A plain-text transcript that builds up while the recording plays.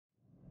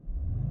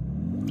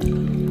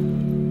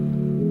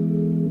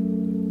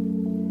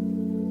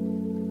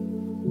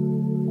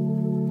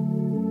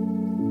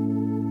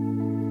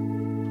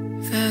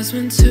There's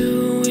been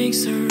 2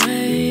 weeks of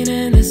rain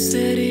in the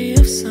city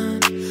of sun.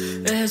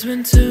 There's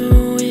been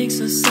 2 weeks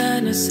of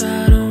sadness,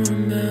 I don't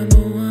remember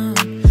one.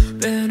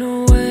 Been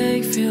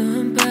awake,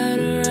 feeling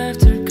better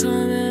after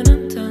coming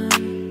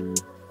undone.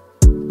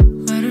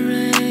 Let it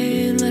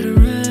rain, let it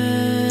rain.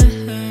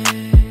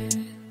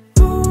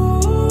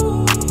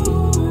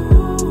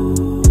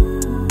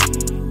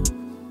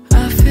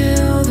 I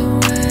feel the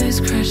waves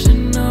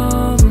crashing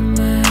over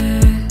me.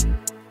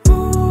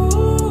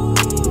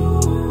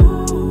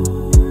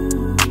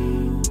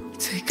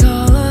 Take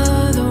all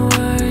of the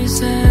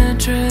worries and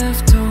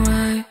drift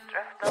away.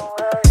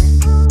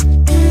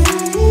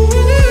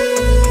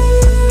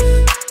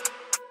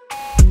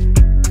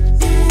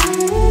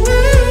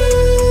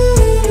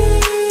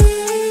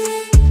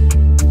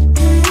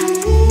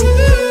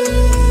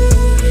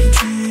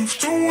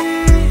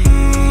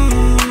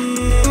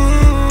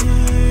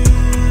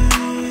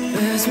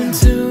 There's been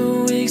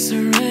 2 weeks of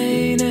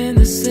rain in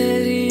the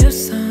city of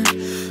sun.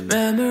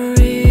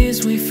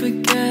 Memories we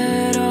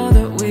forget all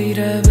that we'd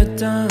ever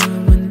done.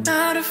 We're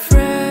not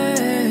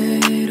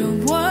afraid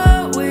of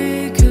what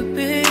we could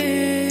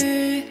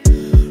be.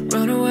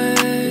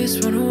 Runaways,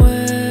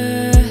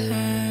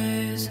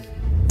 runaways.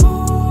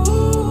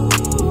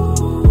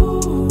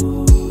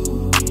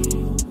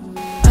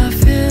 I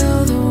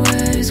feel the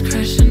waves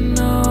crashing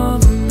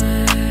over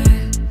me.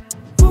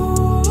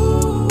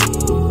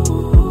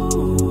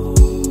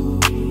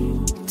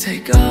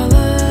 Take all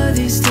of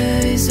these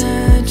days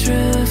and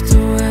drift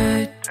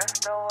away.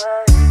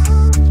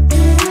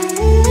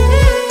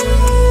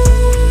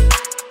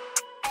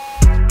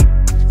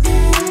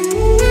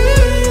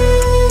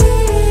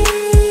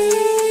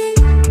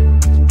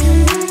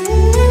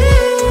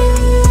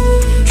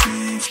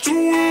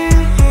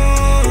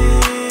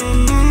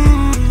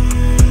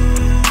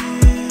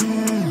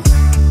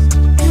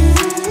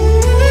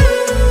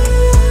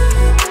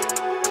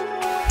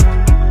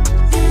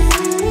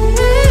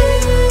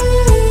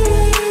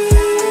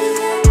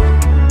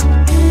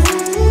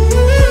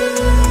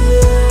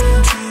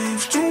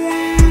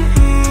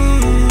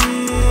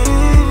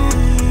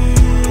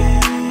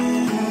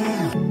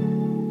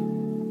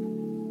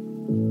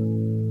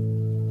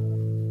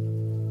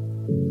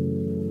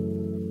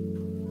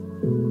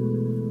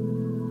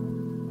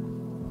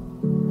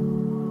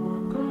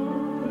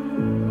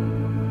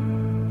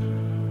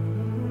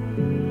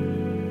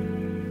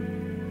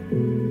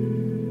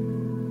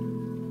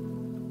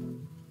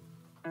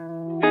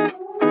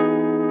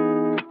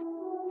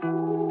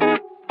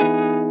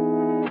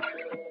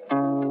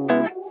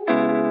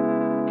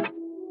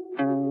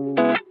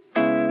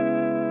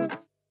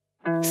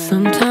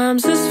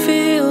 Sometimes this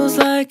feels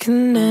like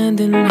an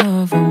ending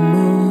of a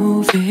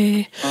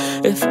movie.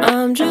 If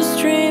I'm just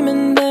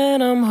dreaming,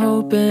 then I'm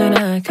hoping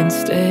I can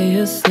stay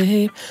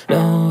asleep.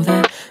 Know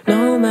that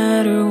no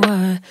matter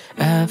what,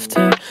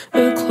 after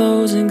the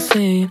closing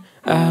scene,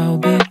 I'll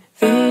be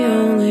the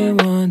only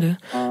one to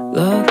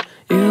love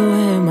you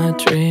in my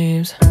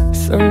dreams.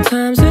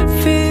 Sometimes it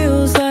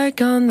feels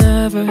like I'll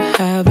never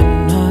have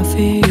enough of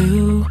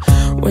you.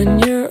 When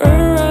you're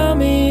around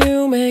me,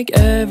 you make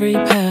every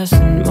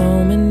passing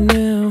moment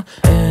new.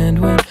 And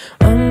when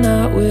I'm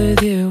not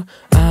with you,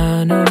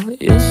 I know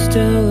you'll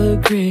still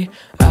agree.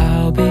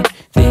 I'll be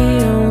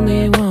the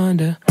only one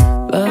to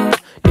love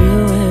you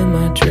in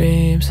my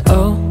dreams.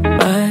 Oh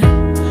my,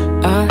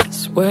 I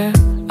swear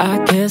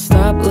I can't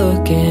stop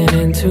looking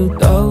into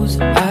those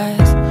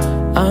eyes.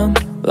 I'm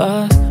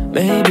lost,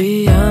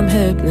 maybe I'm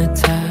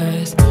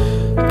hypnotized.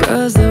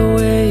 'Cause the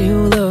way you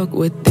look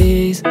with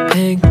these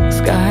pink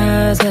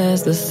skies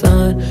as the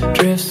sun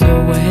drifts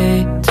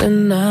away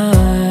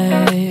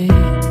tonight.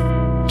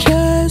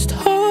 Just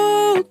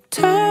hold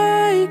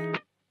tight,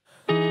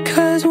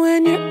 'cause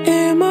when you're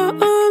in my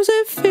arms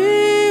it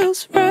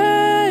feels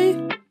right.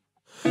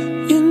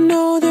 You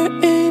know there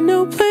ain't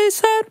no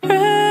place I'd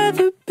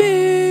rather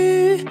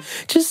be.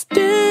 Just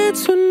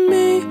dance with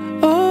me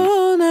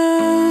all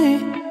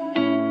night,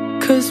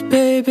 'cause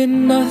baby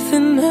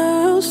nothing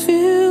else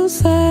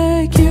feels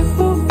like you.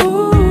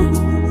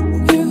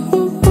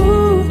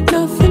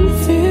 Nothing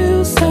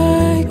feels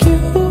like you.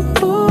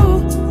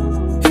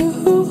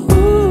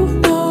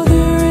 No,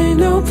 there ain't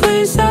no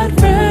place I'd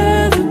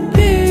rather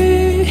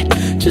be.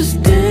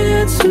 Just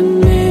dance with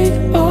me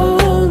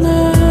all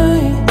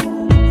night,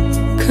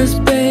 'cause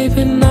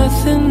baby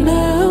nothing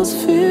else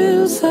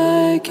feels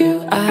like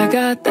you. I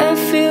got that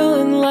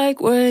feeling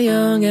like we're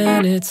young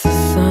and it's a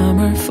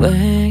summer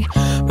fling.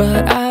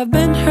 But I've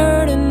been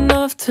hurt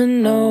enough to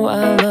know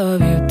I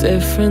love you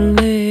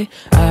differently.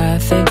 I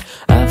think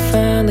I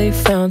finally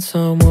found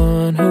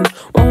someone who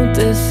won't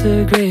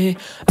disagree.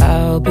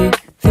 I'll be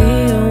the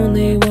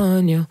only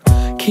one you'll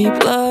keep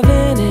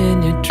loving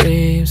in your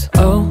dreams.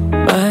 Oh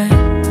my,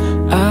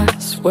 I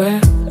swear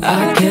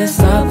I can't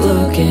stop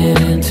looking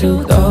into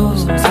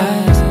those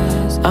eyes.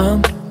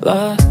 I'm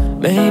lost,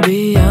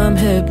 maybe I'm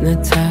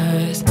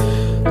hypnotized,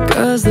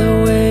 'cause the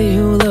way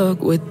you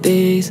look with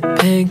these these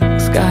pink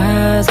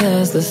skies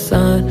as the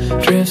sun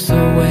drifts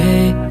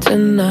away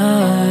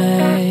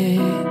tonight.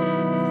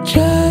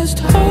 Just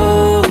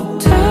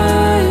hold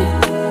tight,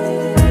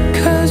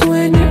 'cause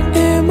when you're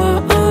in my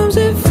arms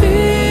it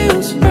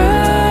feels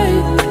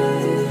right.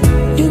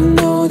 You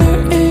know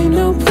there ain't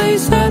no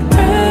place I'd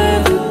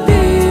rather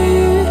be.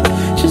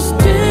 Just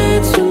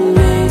dance with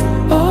me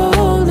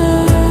all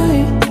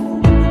night,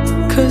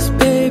 'cause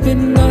baby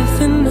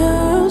nothing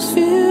else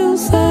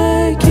feels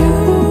like you.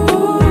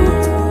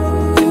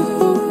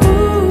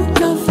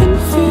 Nothing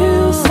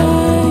feels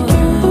like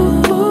you.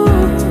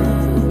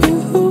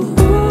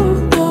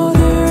 No,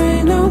 there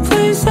ain't no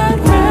place I'd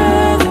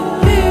rather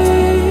be.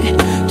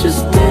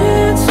 Just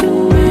dance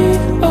with me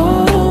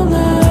all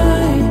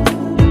night,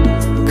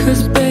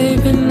 'cause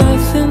baby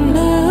nothing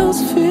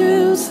else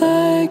feels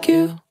like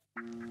you.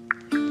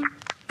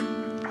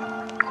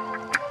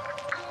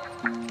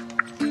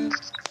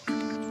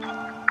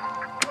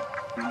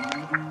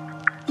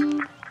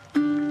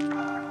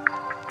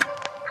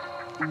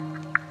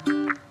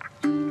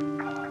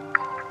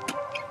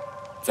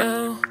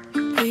 Found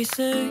peace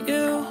in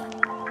you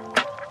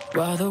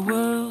while the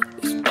world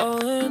is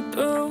falling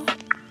through.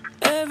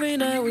 Every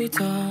night we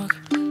talk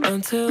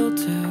until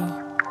 2.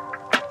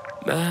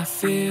 My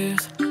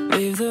fears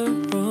leave the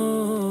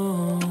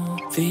room.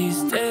 These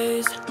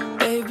days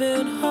they've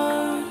been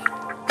hard.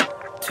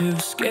 Too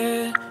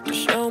scared to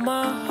show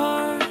my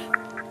heart.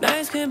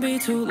 Nights can be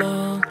too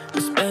long to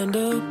spend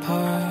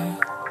apart,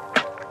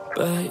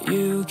 but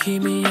you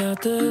keep me out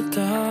the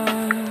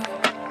dark.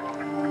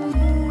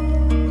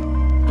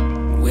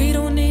 We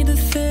don't need to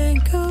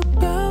think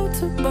about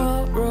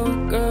tomorrow,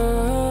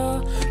 girl,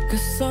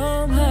 'cause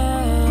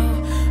somehow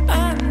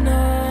I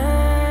know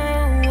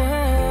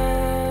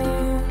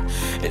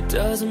it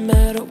doesn't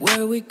matter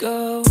where we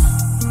go.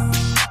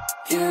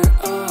 You're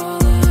all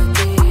I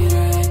need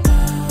right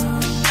now.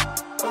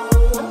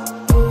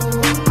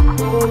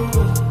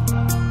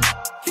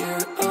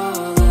 You're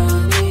all I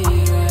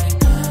need right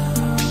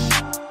now.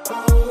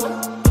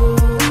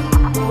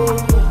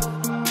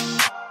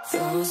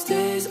 Those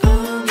days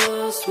I'm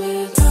lost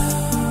without.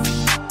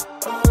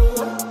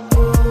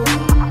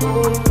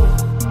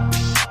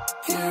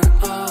 You're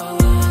all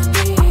I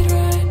need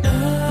right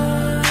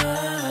now.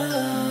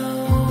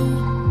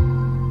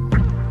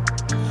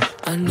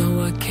 I know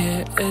I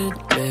can't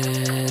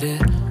admit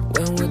it.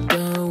 When we're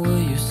done,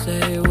 will you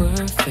say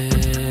we're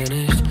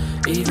finished?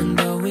 Even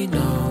though we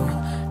know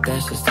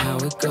that's just how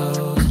it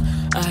goes.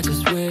 I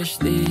just wish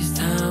these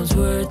times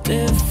were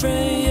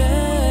different,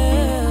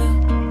 yeah.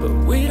 But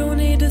we don't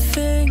need to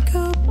think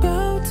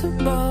about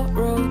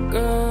tomorrow,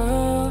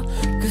 girl,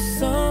 'cause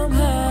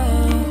somehow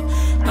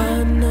I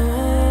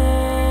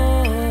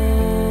know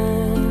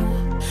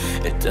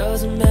it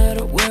doesn't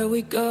matter where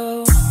we go.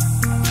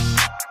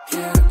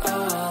 You're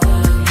all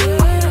I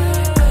need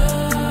right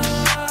now.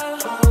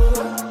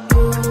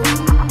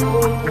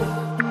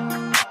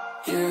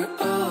 You're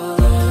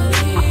all I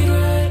need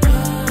right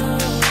now.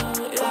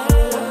 Yeah.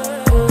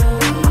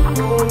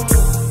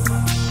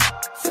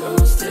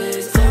 Those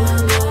days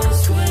I'm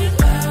lost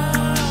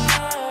without.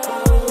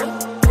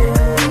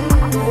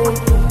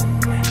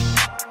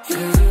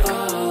 You're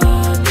all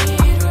I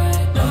need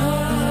right now.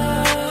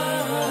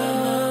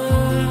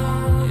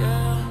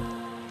 Yeah.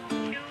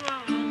 You're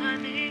all I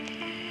need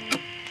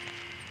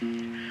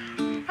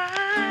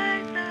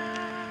right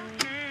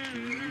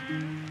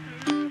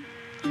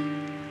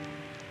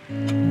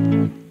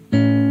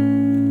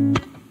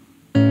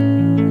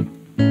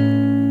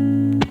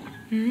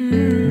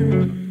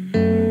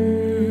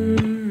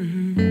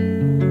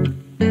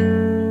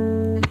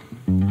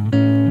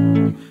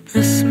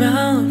The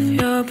smell of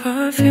your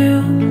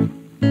perfume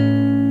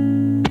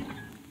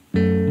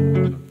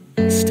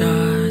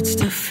starts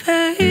to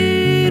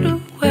fade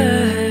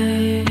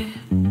away,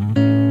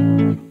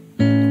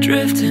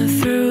 drifting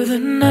through the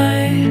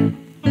night,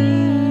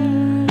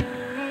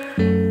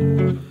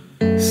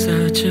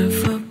 searching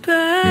for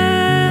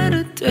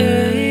better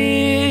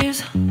days,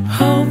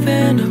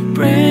 hoping to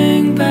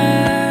bring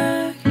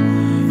back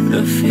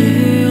the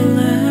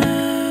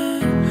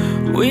feeling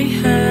we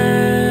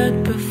had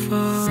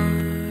before.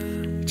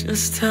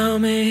 Just tell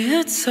me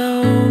it's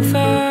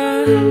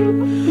over,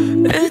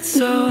 it's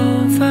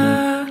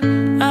over.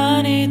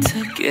 I need to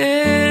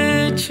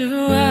get you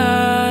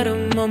out of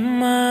my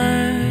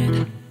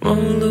mind.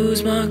 Won't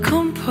lose my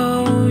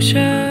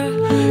composure.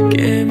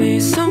 Give me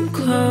some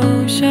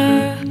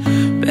closure.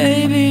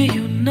 Baby,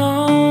 you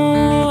know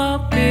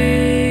I'll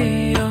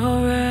be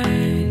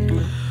alright.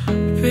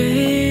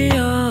 Be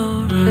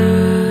alright.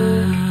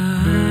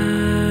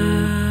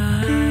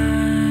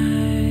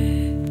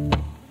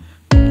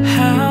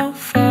 How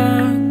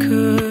far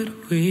could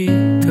we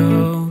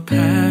go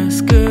past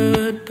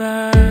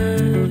goodbye?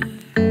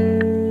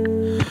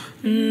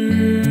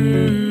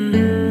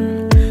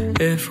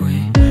 If we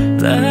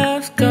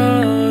left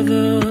all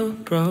the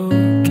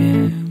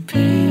broken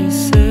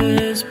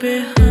pieces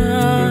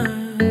behind.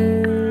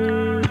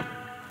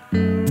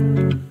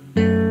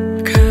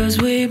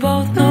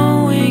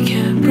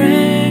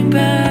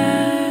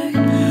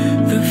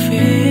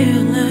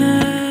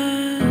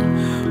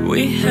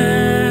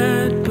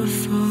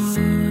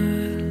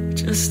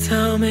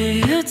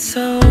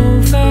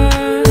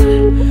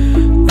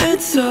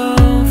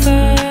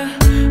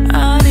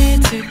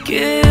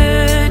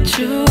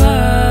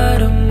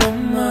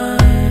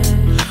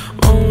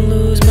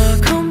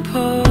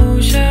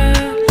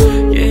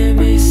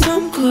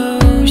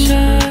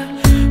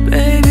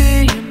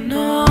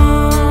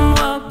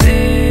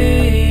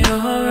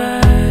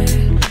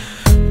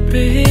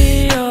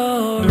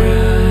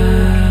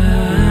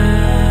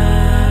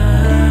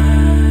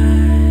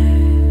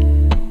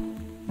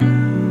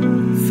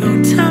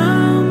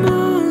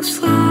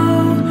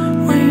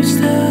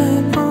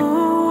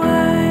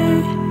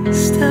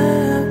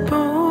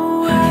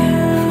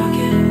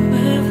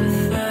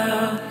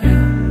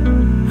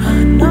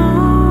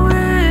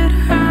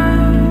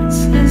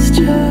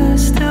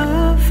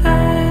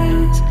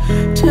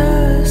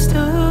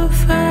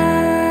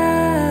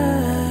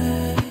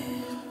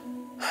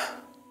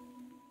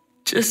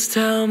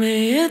 tell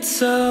me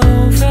it's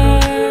over,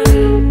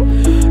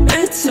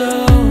 it's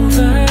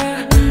over.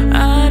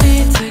 I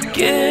need to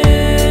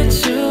get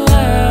you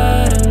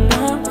out of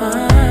my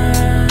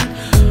mind.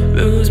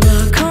 Lose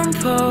my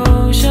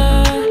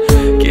composure,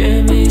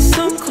 give me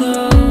some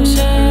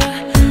closure.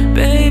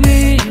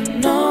 Baby, you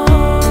know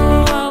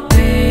I'll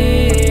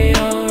be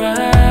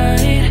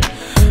alright,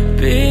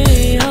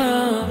 be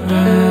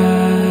alright.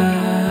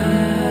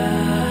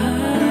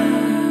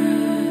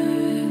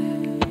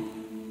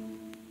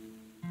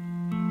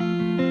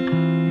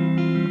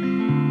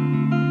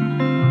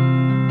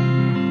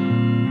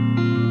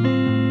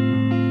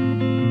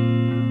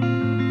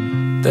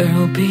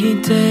 There'll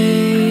be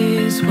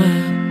days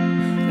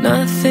when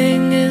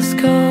nothing is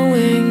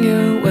going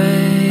your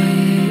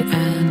way,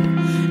 and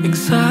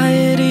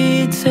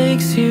anxiety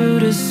takes you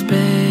to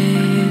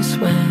space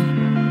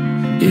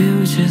when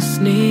you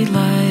just need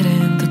light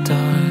in the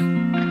dark.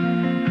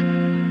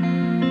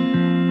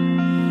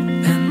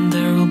 And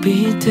there'll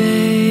be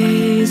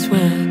days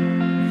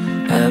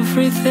when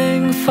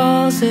everything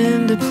falls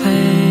into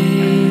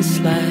place,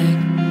 like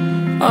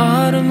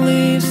autumn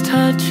leaves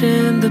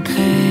touching the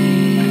pavement.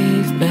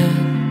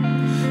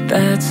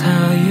 That's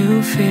how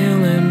you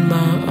feel in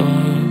my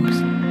arms.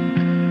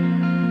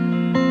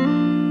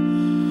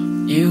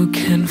 You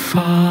can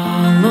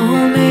follow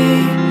me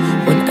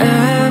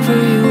whenever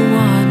you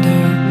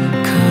wander,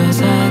 'cause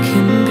I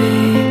can be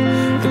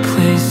the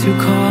place you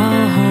call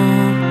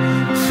home.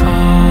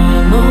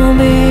 Follow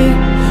me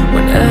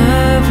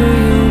whenever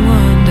you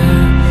wonder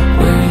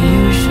where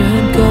you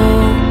should go.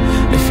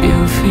 If you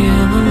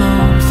feel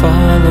alone,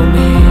 follow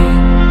me.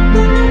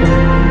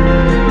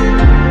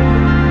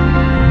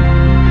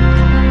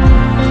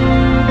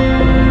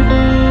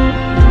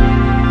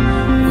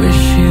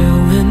 Wish you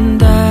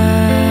and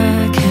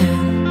I can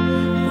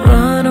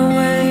run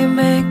away,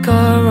 make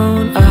our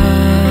own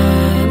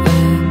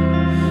island,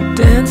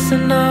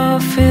 dancing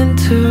off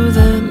into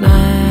the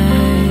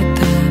night.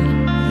 Then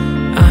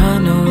I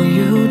know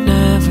you'd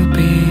never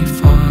be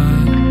far.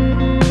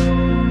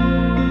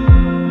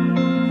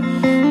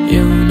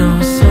 You know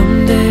some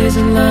days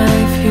in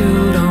life you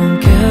don't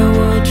get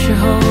what you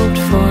hoped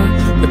for,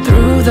 but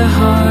through the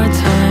hard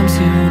times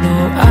you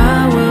know I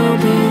will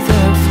be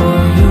there for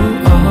you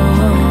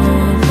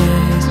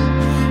always.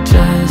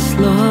 Just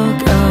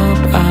look up,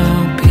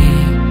 I'll be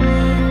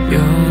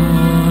your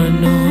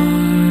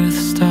North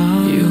Star.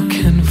 You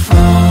can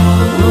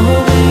follow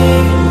me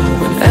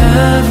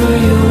whenever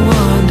you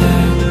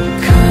wander,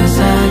 'cause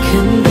I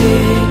can be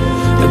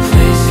the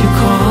place you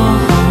call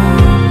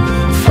home.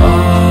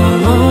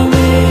 Follow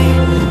me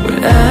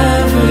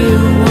whenever you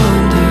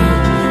wonder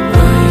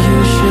where you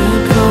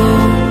should go.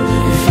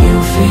 If you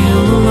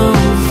feel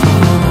alone,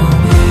 follow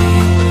me.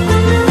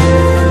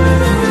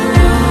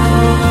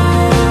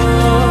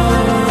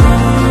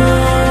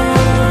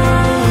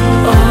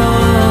 Oh,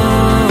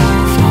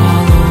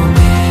 follow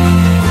me.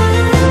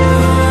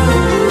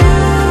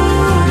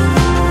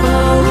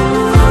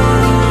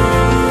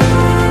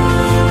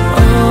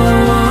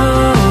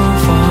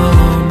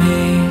 Follow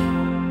me.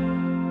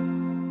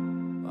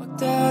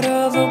 Walked out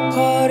of a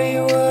party,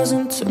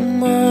 wasn't too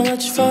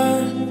much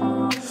fun.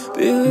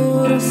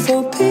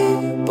 Beautiful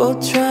people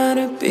trying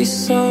to be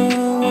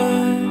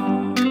someone.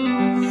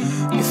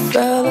 You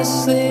fell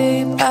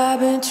asleep, I've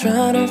been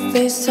trying to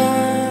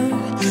FaceTime.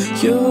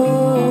 You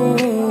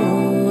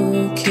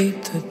keep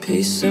the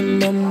peace in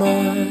my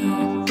mind.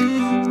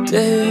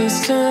 Days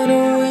turn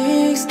to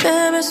weeks,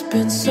 damn, it's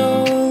been so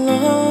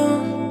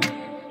long.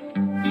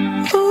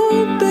 Oh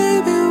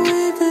baby,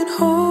 we've been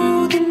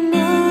holding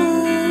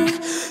on.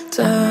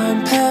 Time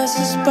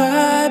passes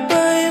by,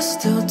 but you're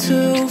still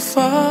too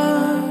far.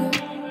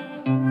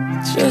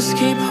 Just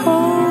keep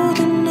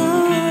holding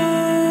on.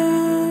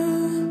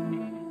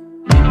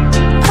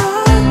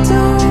 I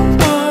don't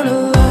wanna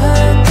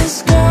let this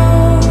go.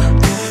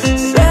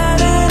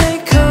 Saturday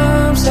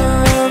comes,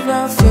 I'm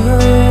not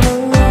feeling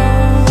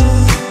alone.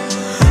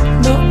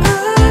 No,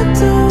 I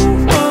don't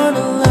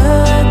wanna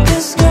let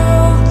this go,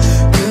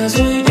 'cause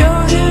when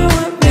you're here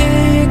with me,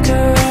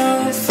 girl,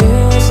 it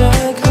feels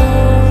like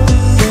home.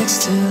 Next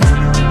to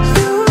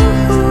you.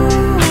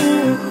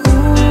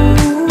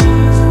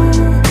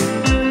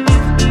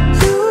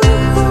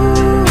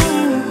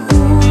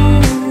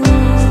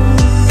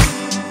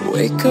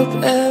 Wake up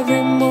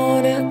every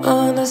morning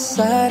on the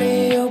side of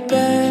your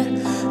bed.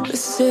 The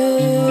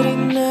city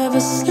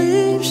never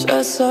sleeps,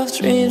 shuts off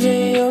dreams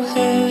in your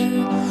head.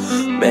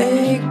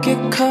 Make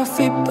your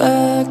coffee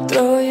black,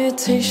 throw your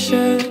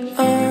t-shirt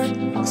on.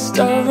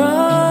 Start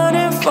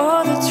running for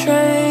the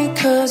train,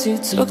 'cause you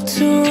took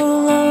too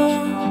long.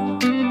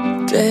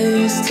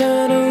 Days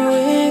turn to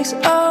weeks,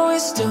 are we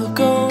still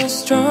going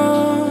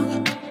strong?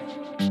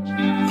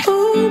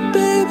 Oh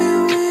baby,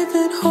 we've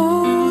been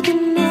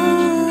holding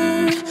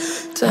on.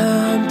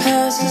 Time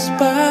passes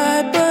by,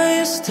 but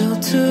you're still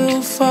too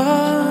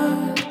far.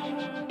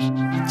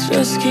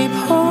 Just keep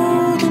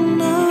holding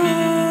on.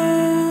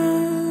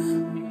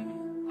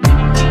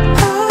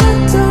 I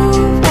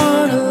don't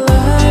wanna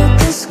let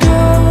this go.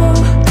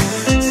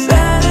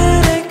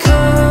 Saturday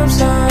comes,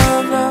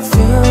 I'm not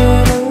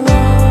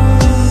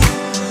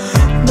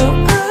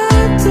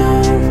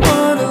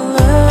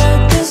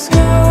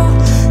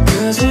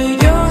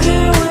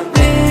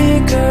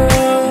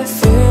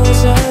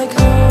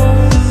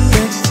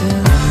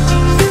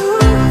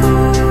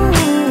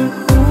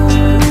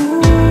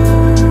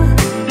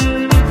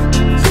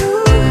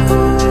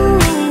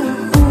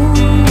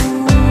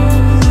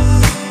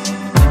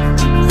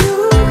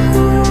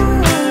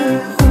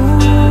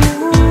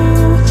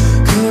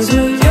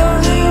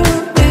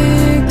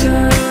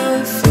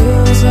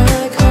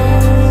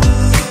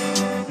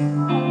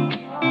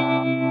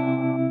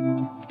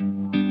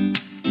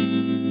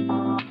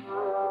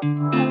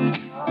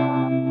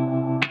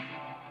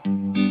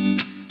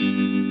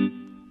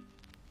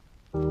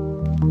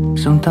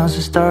Sometimes I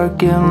start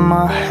getting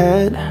my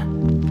head,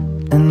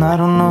 and I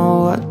don't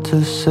know what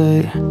to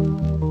say.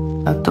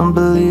 I don't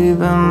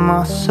believe in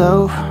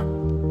myself,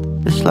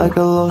 it's like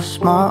I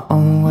lost my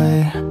own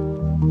way.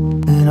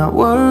 And I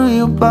worry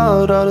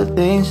about all the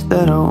things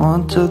that I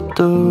want to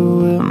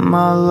do in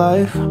my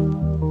life.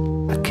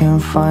 I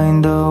can't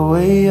find a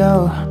way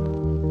out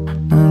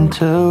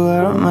until I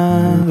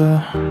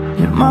remember.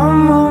 Yeah, my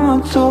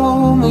mama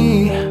told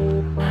me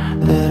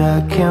that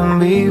I can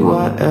be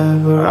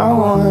whatever I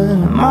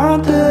want. My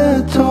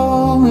dad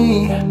told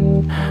me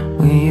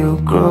when you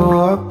grow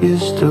up, you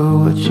just do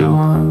what you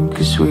want.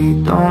 Cause we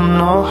don't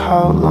know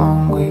how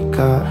long we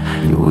got.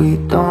 Yeah, we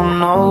don't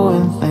know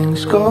when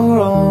things go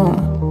wrong.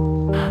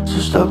 So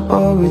stop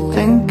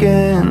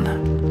overthinking,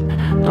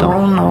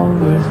 don't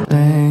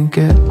overthink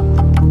it.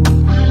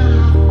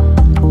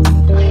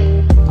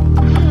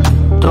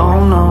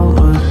 Don't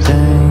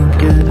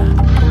overthink it.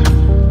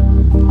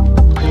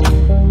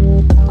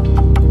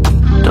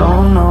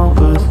 Don't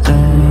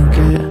overthink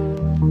it.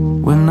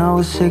 When I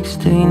was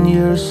 16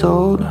 years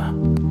old,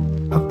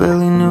 I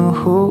barely knew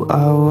who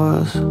I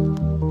was.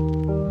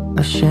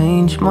 I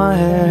changed my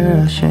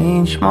hair, I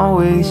changed my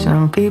ways,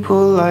 and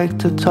people like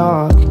to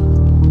talk.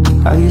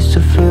 I used to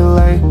feel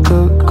like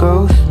a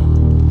ghost,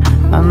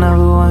 I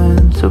never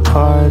went to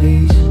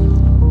parties.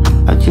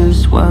 I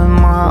just went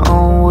my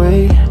own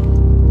way,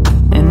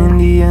 and in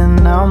the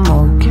end I'm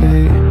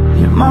okay.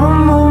 Yeah, my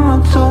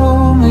mama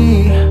told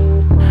me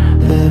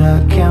that I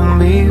can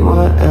be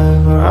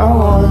whatever I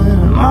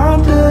want. My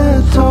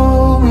dad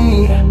told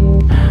me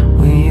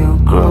when you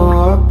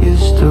grow up, you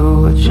just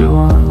do what you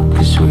want.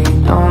 Cause we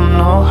don't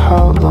know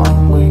how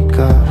long we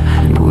got.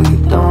 Yeah, we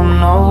don't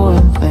know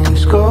when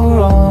things go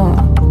wrong.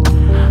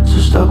 So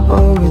stop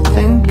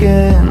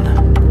overthinking,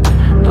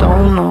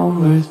 don't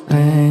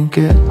overthink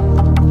it.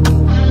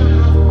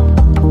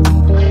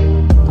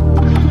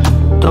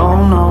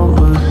 Don't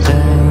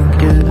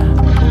overthink it.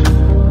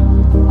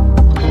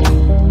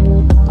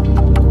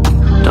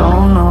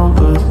 Don't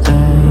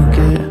overthink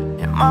it.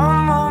 Yeah, my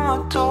mama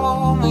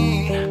told me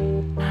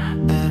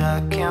that I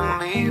can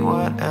be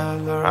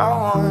whatever I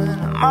want.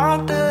 My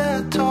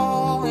dad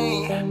told me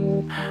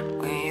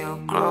when you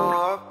grow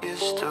up, you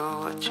just do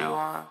what you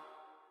want.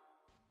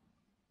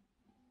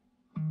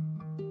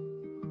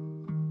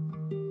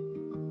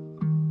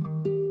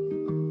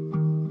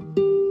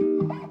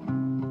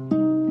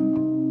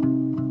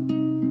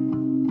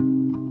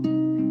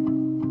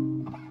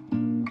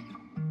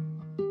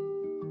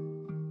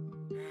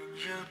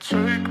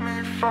 Take me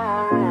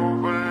far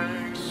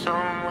away,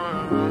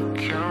 somewhere I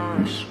can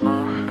rest my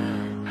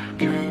hand.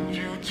 Can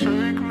you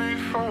take me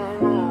far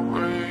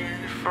away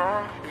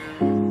from here?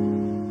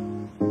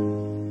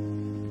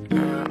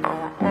 Yeah, I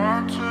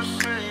want to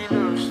see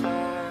the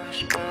stars,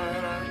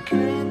 but I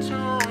can't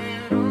do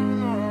it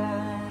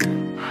alone.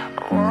 I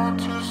want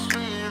to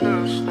see the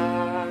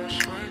stars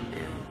with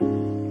you.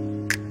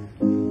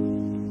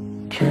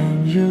 Can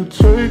you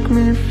take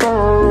me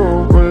far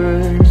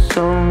away,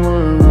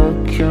 somewhere I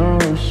can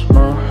rest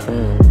my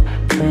hand?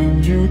 Can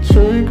you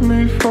take me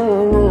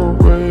far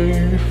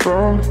away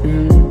from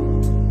here?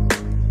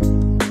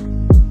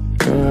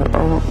 Yeah, I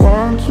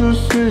want to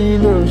see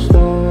the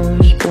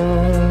stars,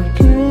 but I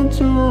can't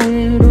do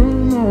it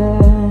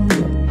alone.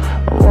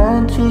 I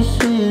want to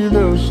see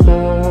the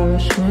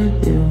stars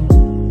with you.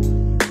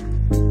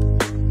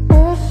 I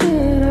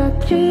said I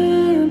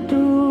can't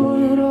do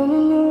it all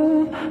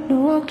alone. No,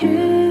 I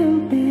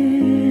can't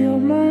be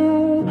on my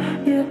own.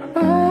 Yeah,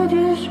 I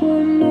just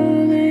wanna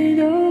lay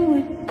down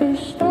with the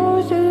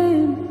stars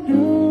and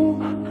you.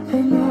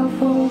 And I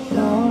fall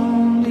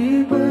down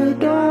deeper,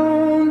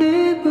 down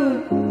deeper.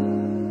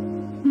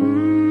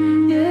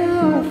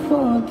 Yeah, I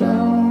fall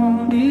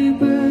down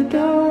deeper,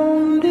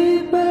 down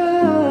deeper.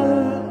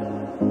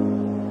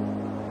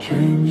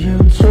 Can you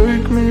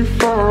take me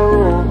far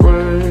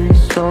away,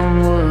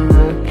 somewhere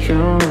I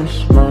can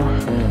rest my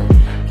hand?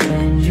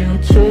 Can you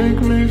take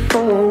me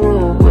far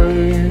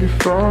away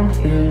from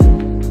here?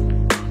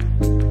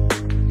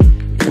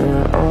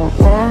 Yeah, I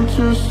want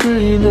to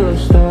see the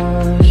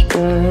stars,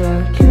 but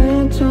I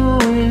can't do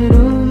it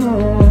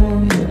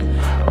alone. Yeah,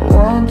 I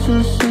want to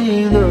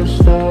see the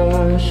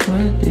stars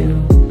with you.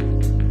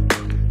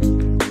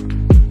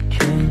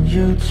 Can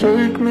you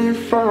take me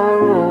far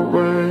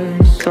away,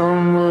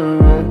 somewhere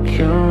I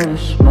can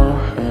rest my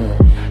hand?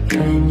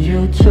 Can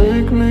you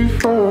take me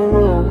far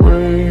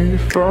away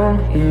from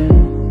here?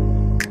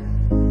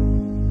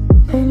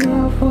 And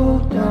I fall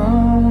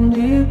down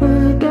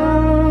deeper,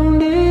 down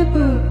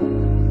deeper.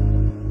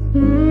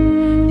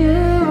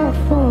 Yeah, I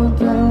fall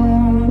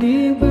down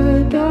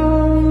deeper,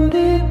 down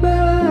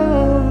deeper.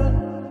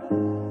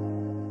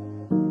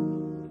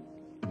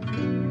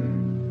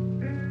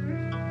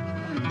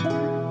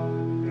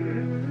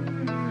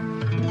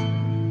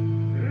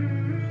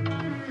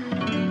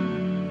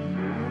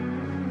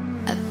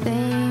 I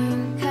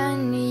think I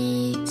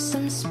need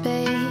some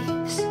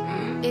space.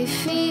 It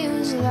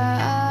feels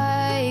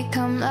like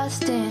I'm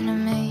lost in a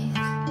maze,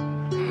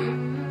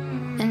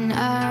 and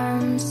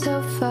I'm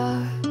so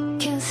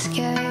fucking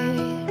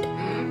scared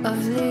of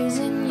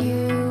losing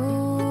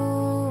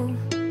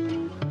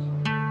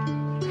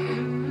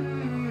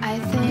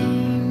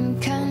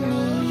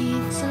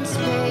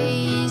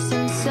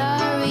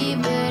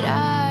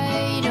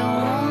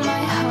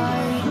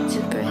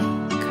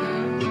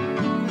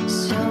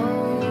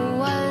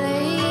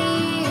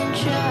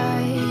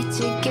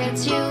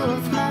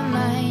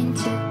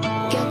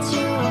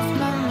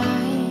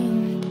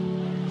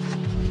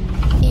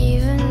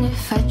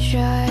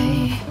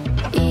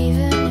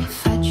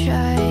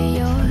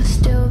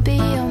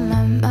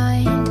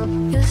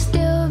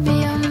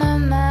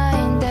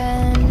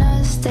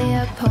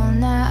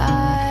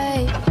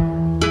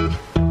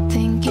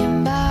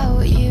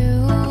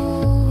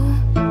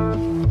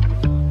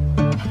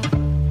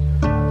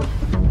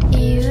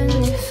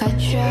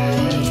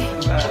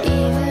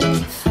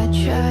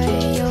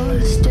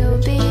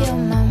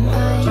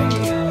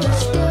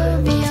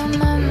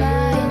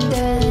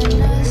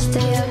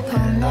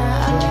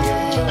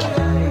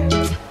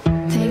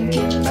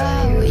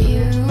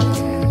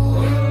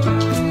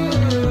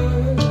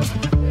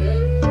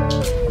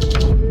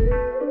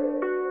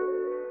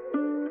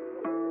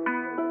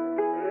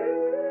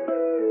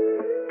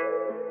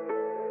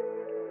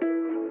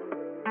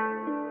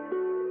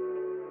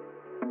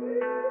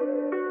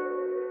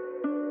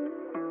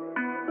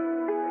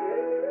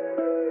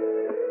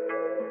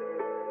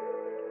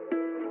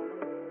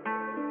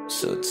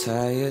So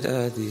tired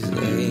of these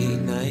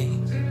late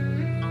nights.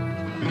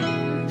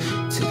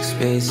 Took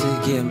space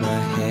to get my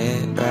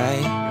head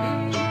right.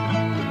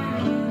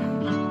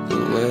 The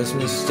worst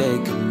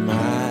mistake of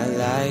my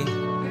life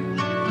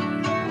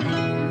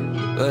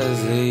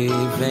was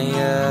leaving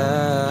you.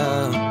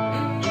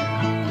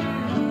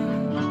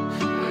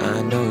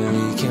 I know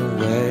we can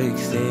work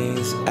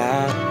things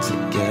out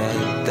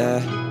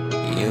together.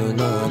 You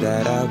know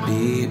that I'll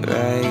be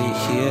right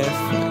here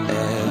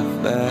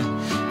forever.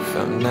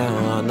 From now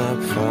on I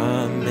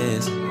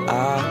promise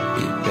I'll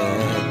be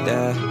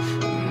better,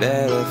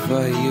 better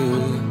for you.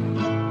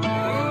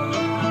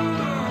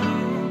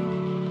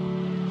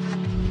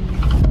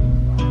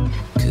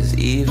 Cause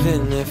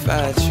even if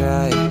I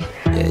try,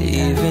 yeah,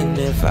 even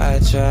if I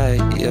try,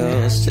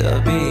 you'll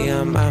still be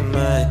on my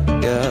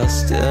mind. You'll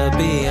still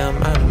be on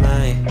my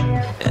mind.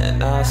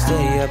 And I'll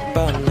stay up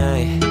all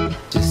night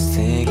just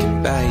thinking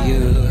about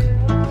you.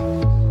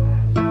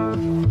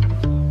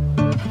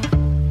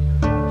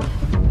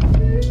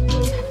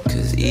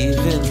 Cause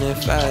even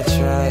if I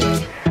try,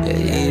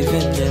 yeah,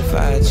 even if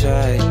I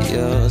try,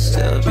 you'll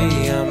still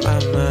be on my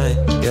mind.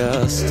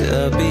 You'll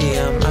still be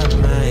on my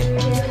mind.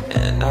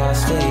 And I'll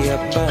stay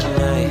up all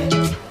night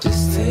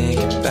just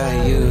thinking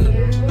about you,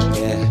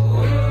 yeah.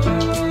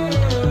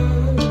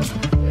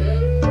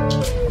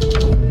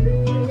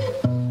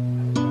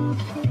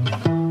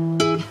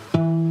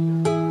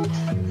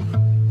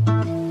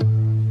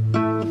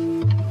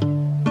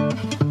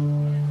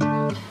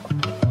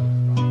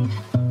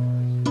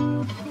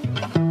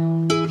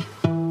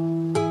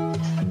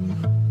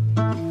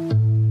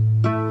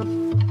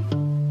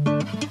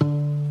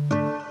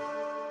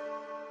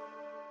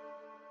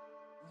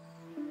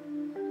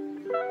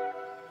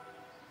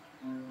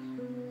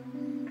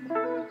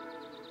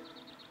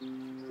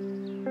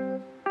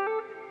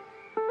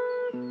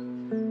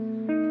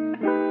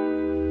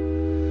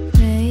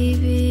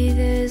 Maybe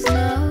there's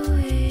no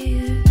way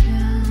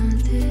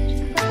around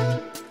it.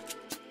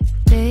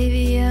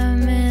 Baby,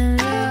 I'm in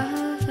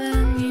love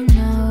and you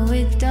know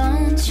it,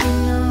 don't you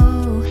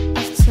know?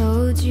 I've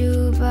told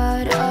you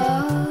about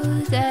all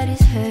that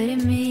is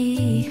hurting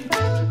me.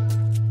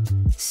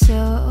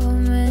 So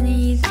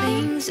many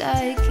things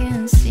I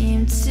can't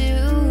seem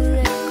to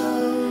let go.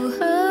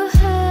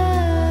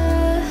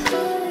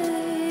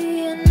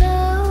 You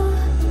know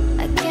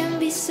I can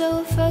be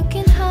so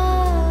fucking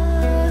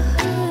hard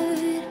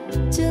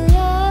to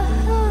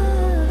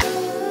love.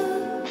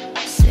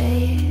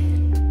 Say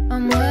it,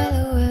 I'm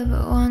well aware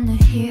but wanna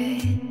hear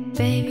it.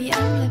 Baby,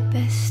 I'm the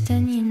best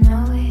and you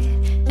know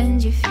it,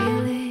 and you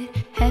feel it,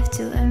 have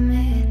to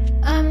admit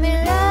I'm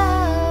in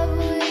love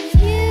with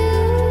you.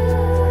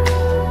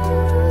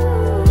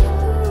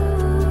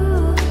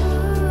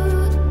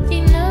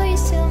 You know you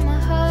steal my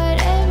heart,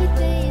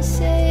 everything you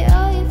say,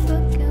 all your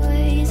fucking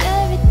ways,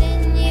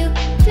 everything you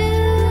do.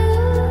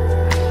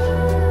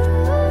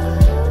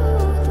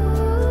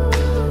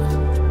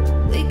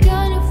 We're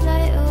gonna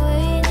fly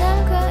away, and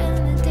I'm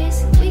counting the days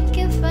so we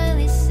can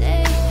finally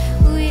say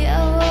we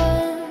are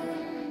one.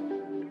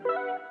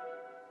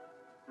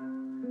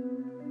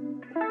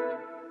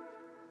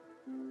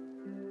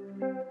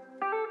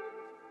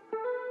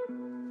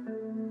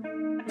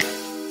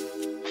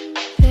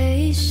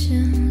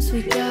 Patience, we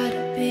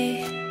gotta be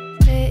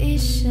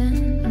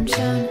patient. I'm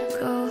trying to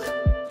go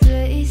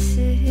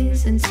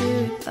places and to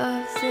rip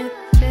off the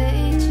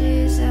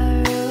pages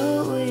I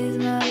wrote with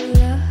my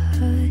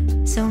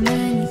blood. So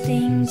many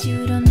things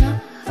you don't know.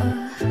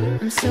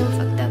 I'm so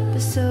fucked up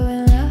but so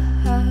in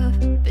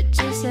love. But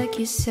just like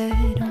you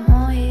said, I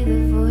won't hear the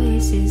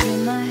voices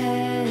in my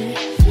head.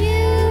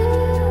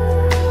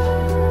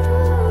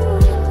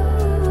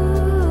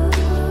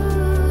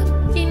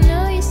 You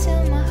know you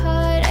steal my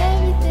heart,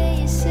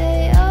 everything you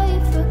say, all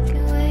your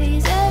fucking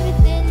ways,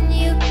 everything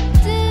you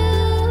do.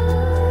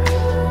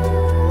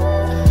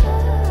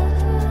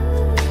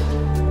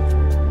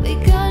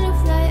 We're gonna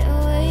fly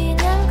away,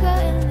 and I'm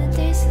counting the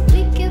days so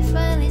we can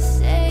finally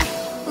say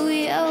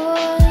we are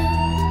one.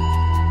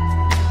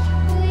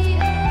 We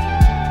are.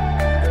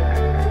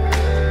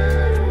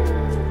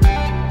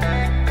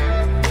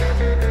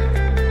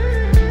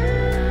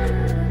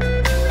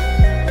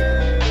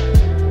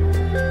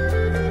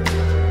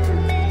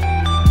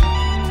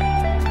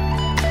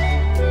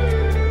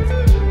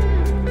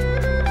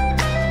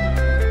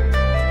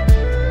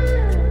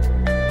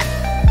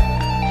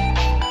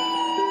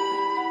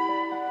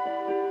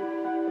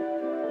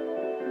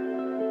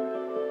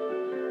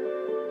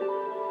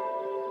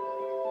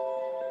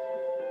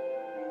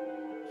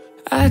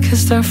 I can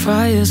start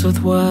fires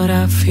with what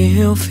I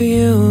feel for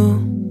you.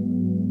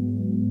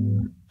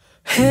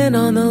 Hand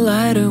on the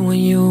lighter when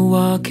you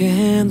walk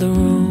in the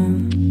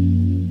room.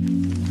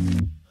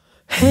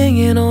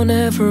 Hanging on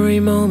every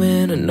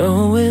moment, I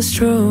know it's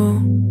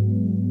true.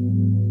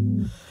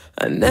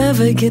 I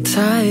never get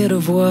tired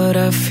of what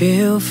I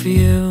feel for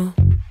you.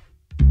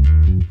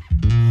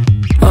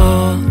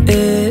 All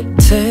it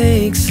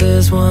takes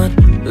is one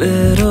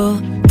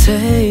little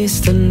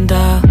taste and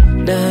I'll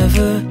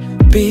never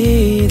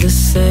be the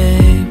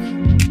same.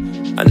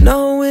 I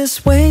know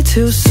it's way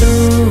too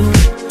soon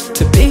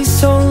to be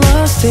so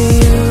lost in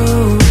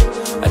you.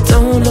 I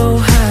don't know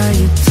how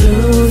you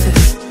do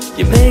this.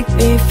 You make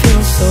me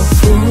feel so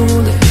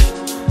foolish.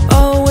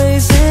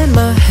 Always in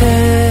my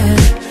head,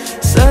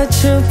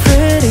 such a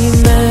pretty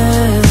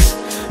mess.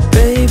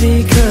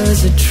 Baby,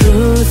 'cause the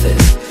truth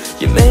is,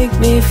 you make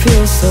me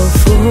feel so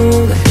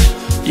foolish.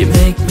 You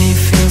make me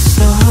feel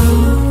so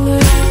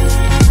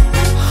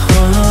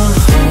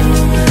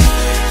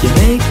You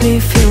make me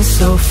feel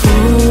so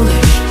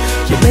foolish.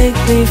 You make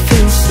me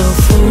feel so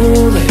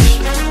foolish.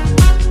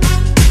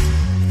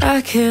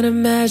 I can't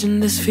imagine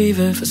this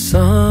fever for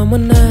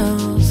someone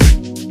else.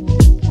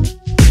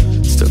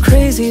 Still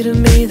crazy to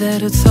me that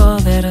it's all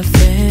that I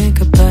think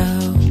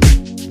about.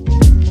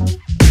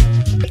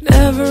 But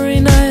every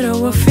night I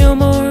will feel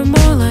more and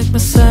more like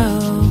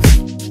myself.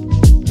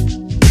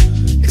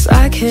 'Cause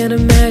I can't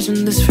imagine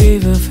this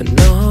fever for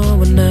no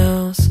one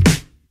else.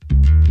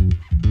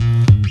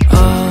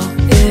 All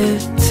it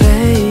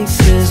takes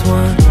is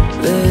one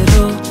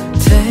little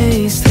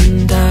taste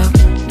and I'll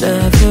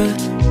never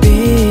be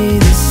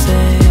the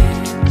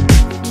same.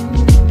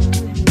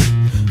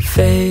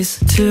 Face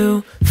to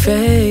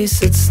face,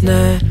 it's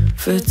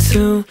never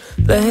too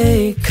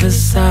late,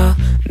 'cause I'll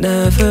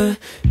never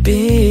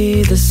be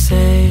the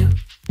same.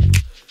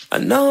 I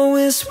know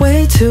it's way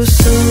too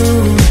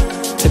soon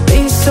to be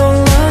so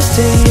lost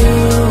in you.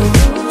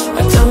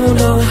 I don't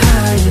know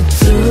how you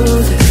do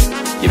this.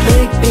 You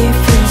make me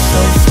feel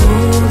so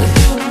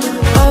foolish.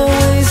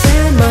 Always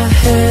in my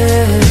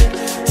head,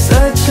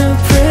 such a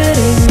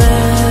pretty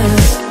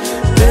mess.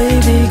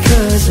 Baby,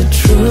 'cause the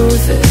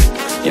truth is,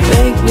 you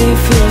make me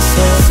feel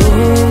so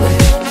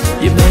foolish.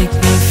 You make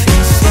me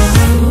feel so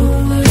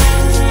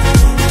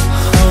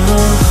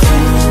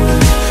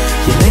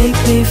You make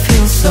me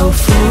feel so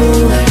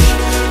foolish.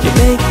 You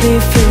make me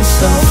feel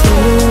so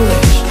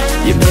foolish.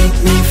 You make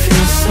me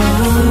feel so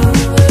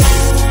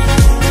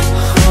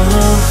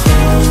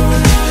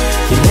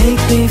You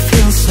make me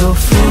feel so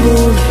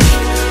foolish.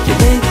 You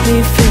make me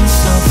feel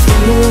so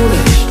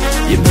foolish.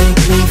 You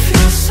make me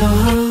feel so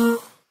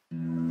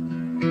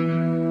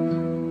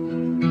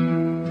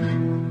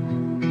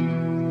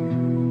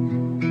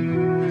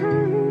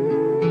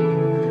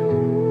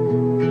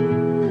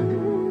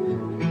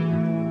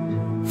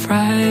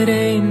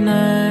Friday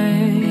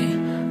night,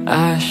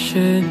 I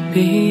should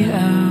be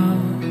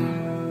out,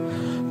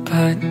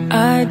 but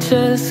I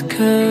just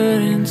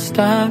couldn't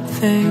stop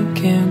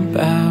thinking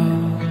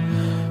about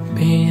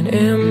being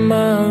in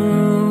my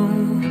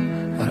room.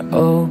 I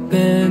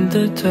opened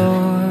the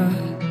door,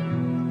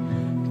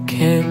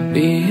 can't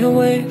be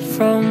away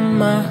from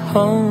my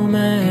home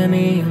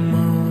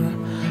anymore.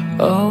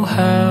 Oh,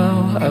 how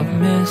I've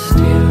missed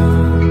you.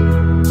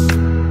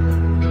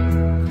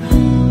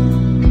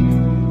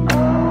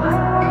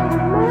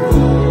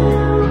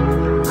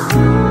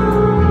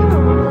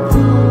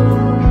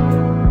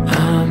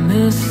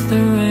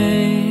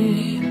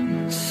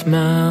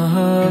 Smell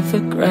of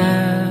the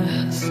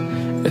grass.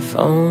 If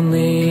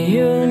only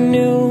you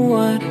knew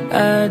what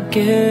I'd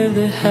give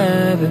to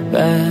have it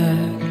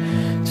back.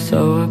 So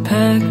I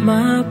packed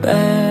my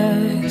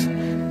bags,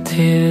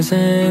 tears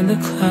in the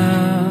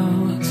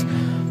clouds,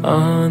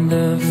 on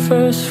the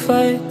first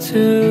flight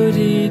to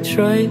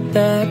Detroit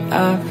that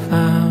I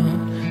found.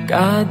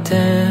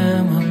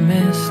 Goddamn, I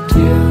missed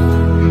you.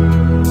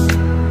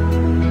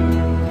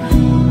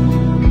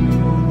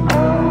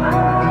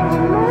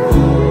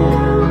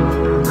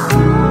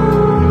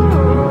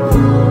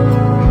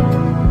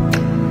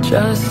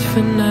 Just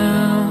for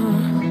now,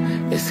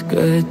 it's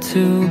good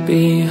to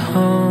be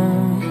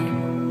home,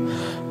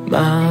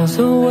 miles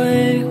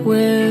away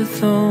with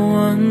the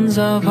ones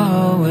I've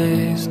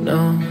always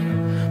known.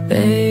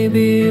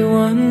 Maybe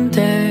one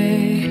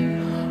day,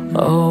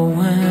 oh,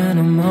 when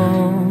I'm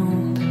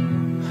old,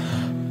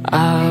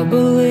 I'll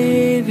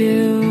believe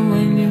you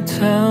when you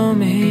tell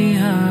me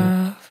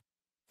I've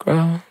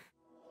grown.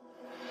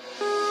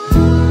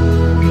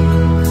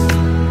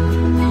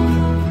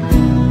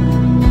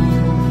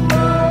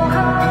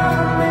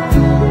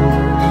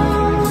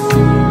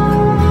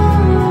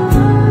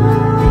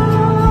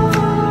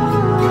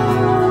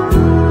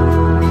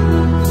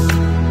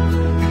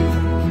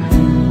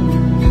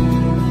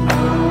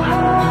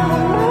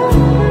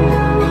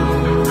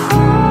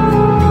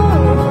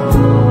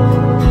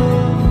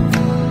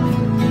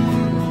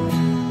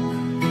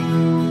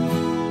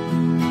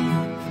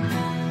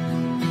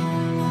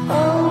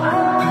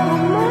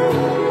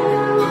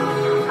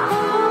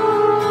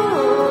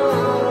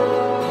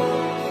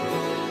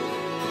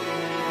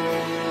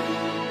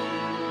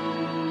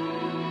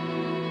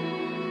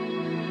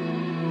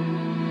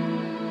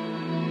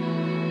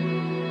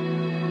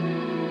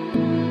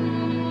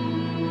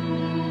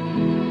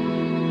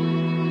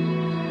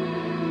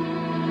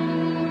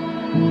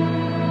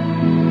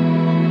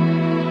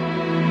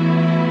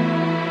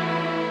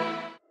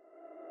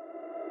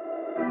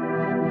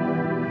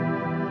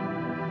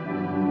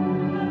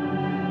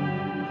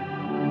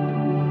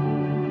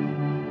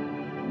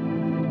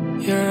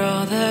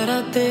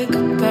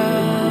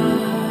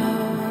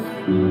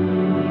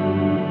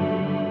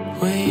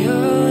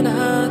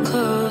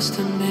 lost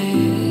in me,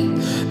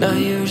 not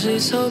usually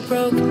so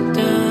broken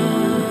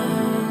down.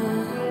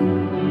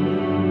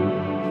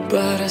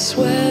 But I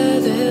swear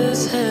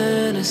this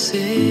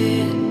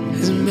Hennessy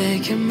is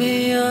making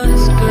me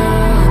honest, girl.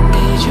 I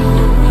need you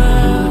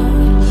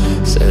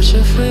around,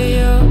 searching for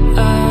your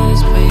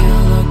eyes, but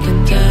you're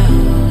looking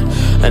down.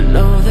 I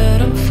know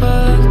that I'm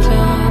fucked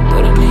up,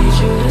 but I need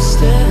you to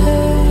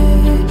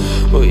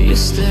stay. Will you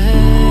stay?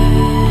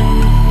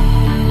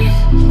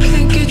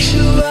 Can't get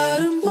you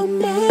out of my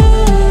mind,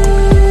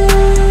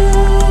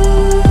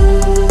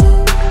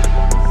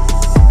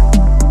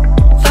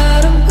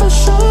 out of my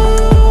soul.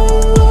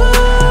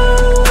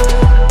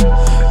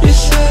 You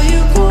say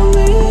you gon'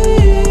 leave,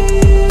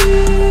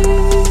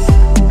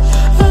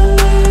 I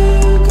let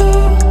you go,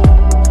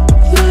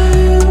 let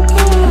you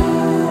go.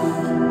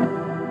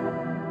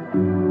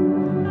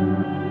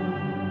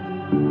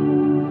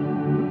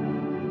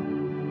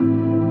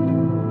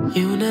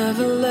 You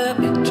never let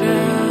me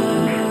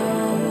drown,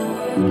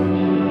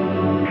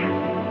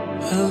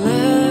 or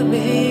let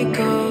me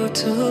go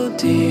too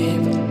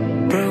deep.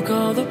 Broke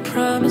all the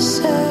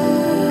promises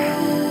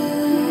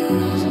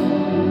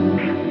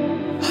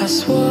I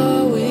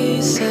swore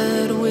we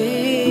said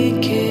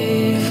we'd keep.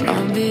 If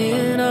I'm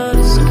being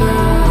honest, girl,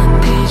 I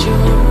need you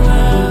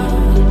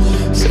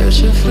around,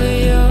 searching for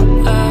your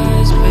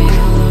eyes, but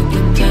you're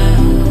looking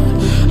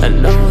down. I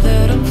know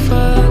that I'm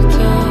fucked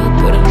up,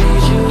 but I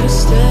need you to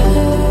stay.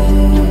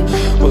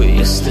 Will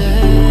you stay?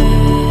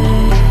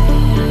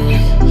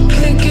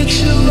 Can't get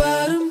you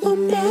out of my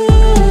mind,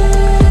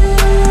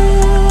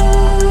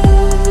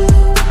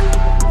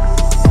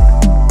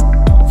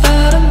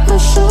 out of my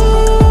soul.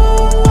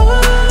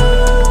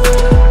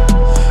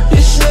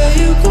 You say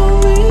you gon'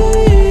 leave,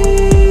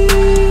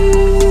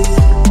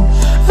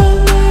 I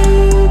let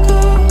you go,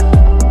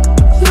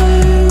 let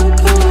you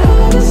go.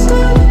 Does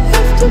it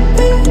have to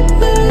be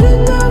letting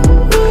go?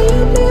 Will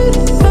you need?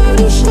 Why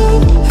does it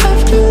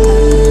have to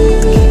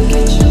leave? Can't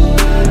get you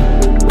out of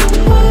my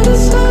mind. Why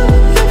does it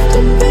have to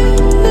be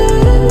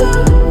letting go?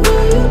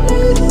 Will you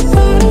need?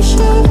 Why does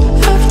it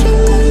have to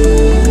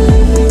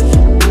leave?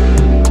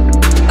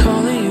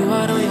 Calling you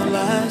out on your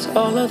lies,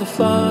 all of the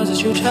flaws that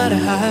you try to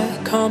hide.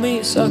 Call me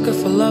a sucker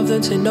for love,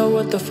 then say no,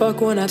 what the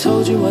fuck, when I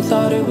told you I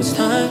thought it was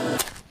time.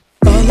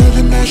 All of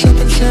the nights up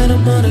in Santa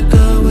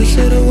Monica, we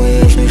sit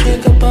away as we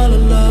drink up all the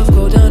love.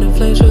 Go down in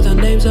flames with our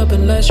names up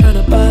in lights, trying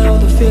to buy all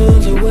the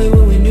feelings away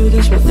when we knew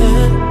this would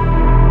end.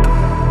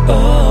 Oh,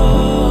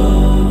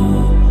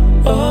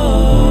 oh,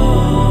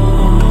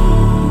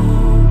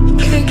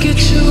 can't get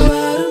you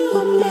out of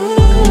my mind,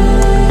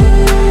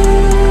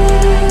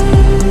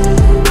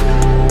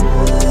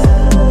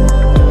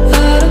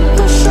 out of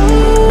my soul.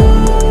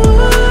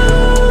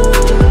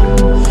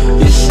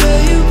 You say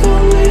you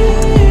gon' leave,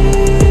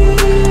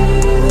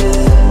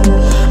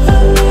 I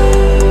let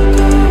you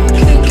go.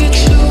 Can't get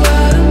you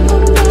out of my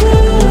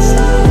mind,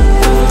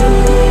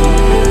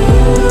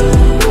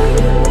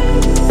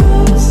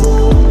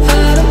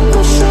 out of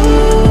my soul.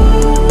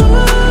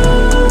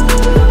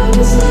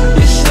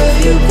 You say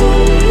you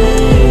gon'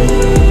 leave,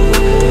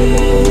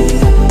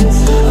 I let you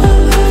go,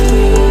 let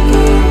you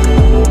go.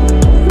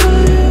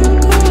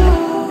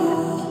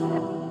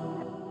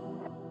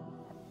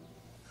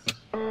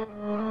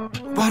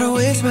 Wide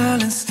awake,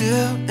 smiling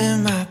still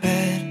in my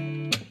bed.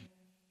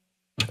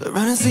 The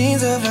running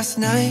scenes of last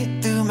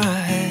night through my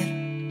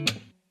head.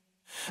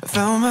 I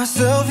found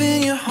myself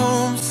in your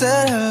home,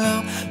 said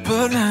hello,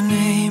 put my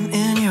name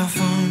in your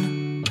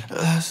phone.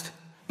 Lost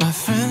my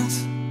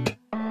friends.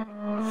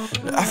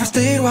 I first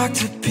stayed, walked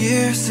to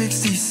Pier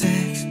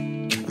 66.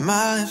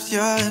 My lips,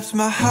 your lips,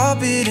 my heart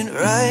beating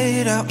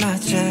right out my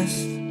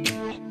chest.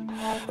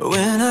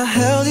 When I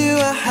held you,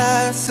 I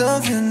had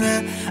something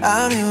that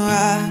I knew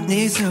I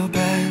need so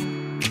bad.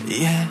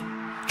 Yeah,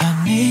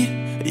 I need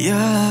your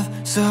love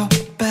so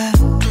bad.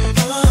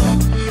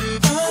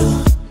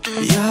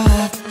 Your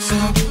love so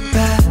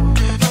bad.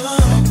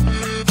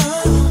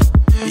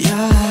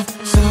 Your love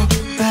so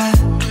bad.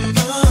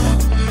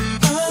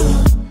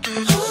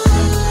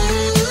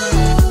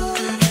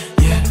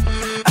 Yeah,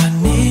 I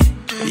need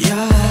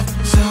your love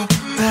so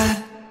bad.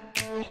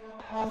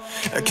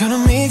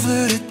 Economy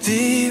flew to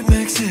deep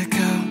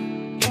Mexico.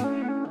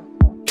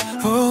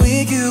 For a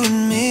week, you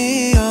and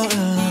me all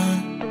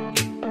alone.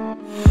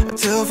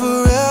 Till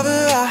forever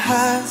I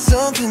had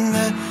something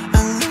that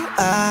I knew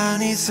I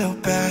need so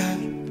bad.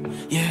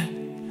 Yeah,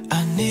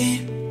 I need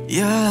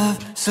your love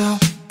so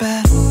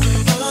bad. Your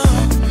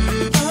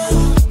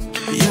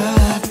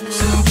love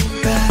so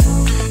bad.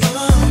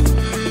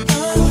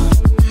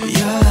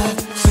 Your love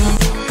so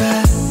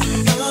bad.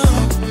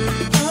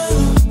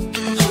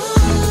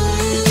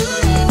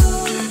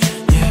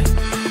 Yeah,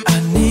 I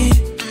need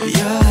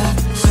your love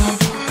so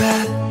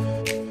bad.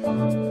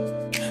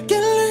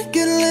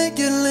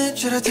 Get lit,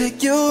 should I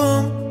take you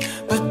home?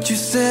 But you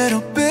said,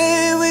 oh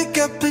babe, we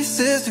got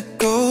places to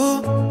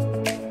go.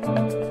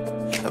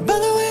 By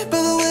the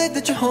way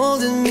that you're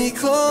holding me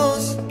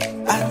close,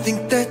 I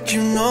think that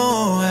you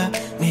know I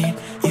need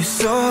you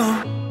so.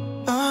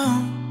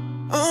 Oh,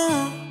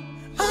 oh,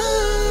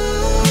 oh.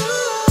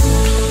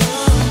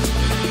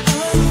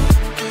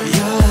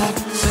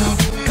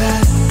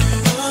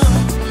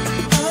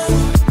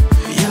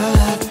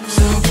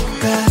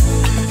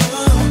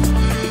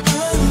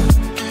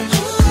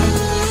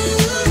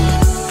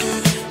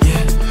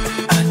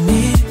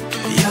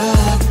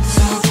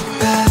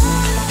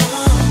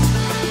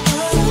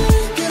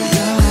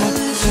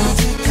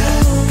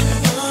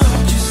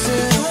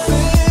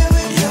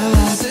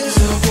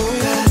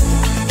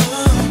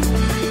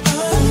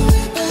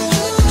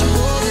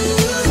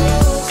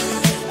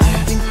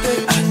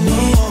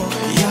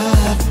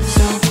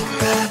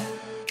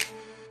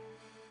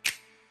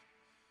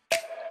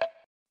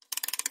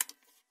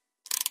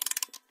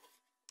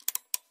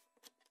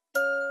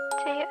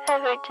 you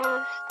ever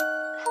just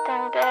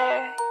stand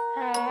there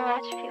and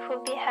watch people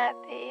be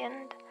happy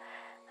and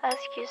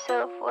ask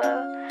yourself,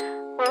 well,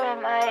 where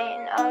am I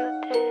in all of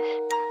this?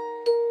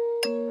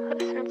 Well,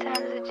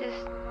 sometimes I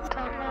just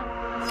don't know.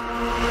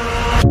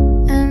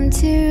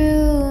 Empty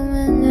room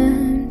and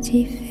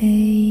empty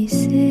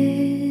faces.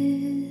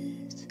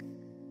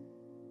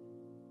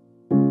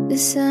 The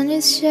sun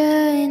is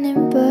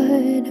shining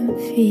but I'm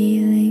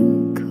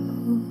feeling cold.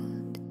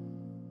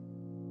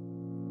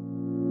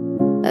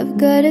 I've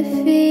got a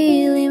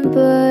feeling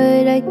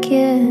but I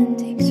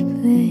can't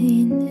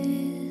explain it.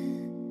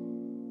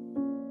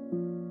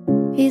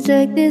 Feels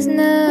like there's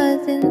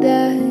nothing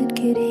that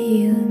could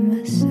heal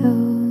my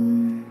soul.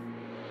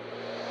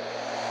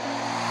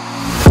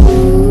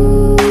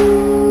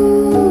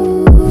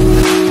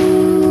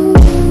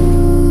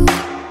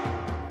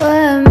 Why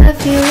am I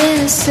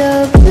feeling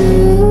so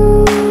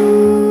blue?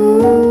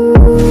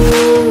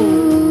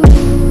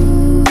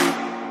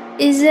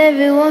 Is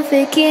everyone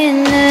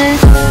faking a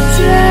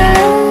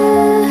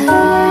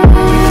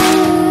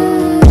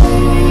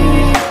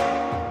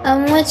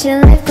I'm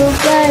watching life go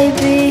by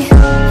before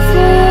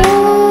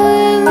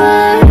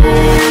my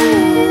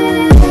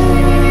eyes.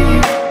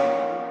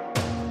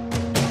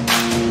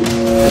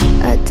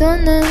 I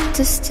don't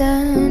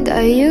understand.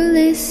 Are you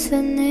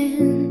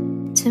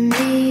listening to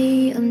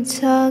me? I'm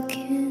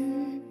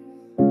talking.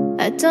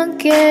 I don't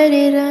get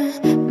it.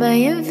 Am I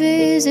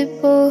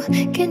invisible?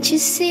 Can't you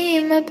see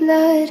my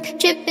blood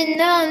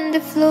dripping on the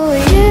floor?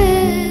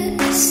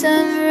 Yes,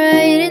 I'm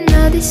writing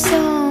all these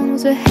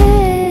songs. But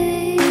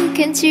hey,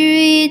 can't you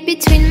read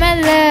between my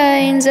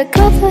lines? I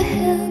call for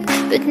help,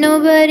 but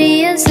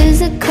nobody answers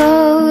the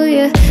call.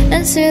 Yeah,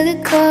 answer the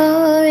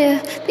call.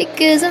 Yeah,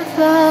 because I'm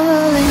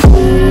falling.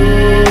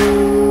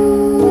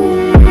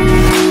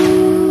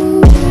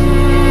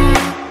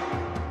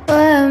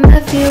 Why am I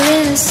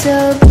feeling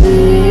so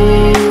blue?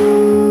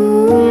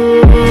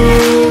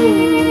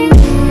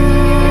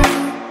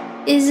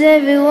 Is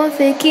everyone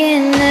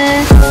faking a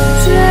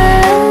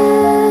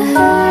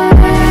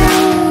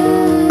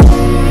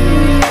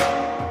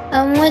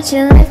I'm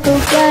watching life go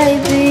by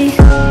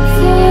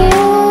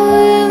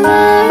before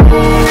my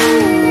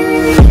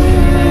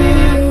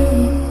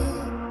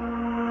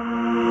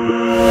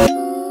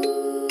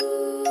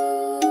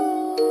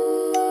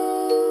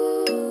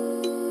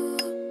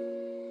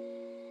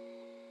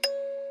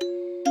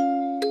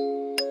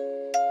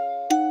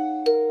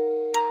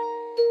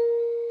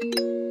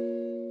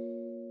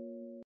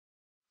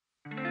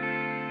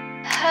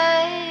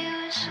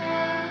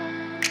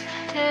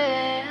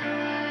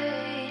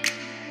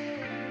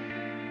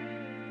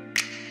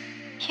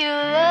you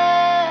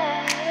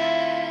left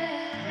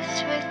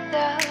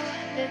without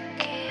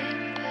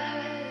looking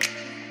back,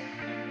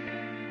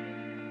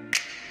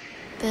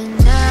 but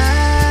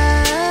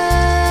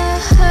now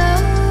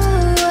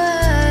I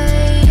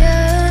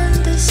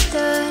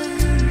understand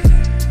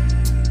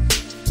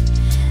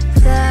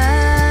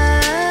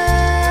that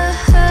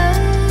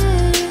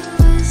it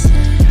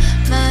wasn't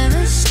my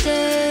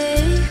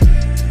mistake.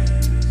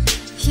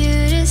 You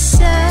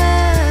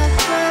decided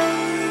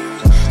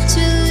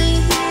to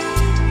leave.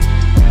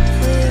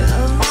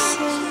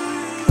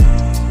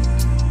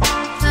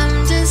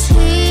 I'm just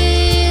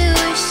here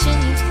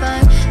wishing you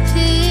find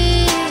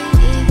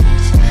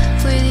peace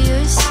with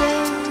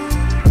yourself.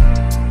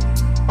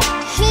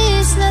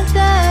 It's not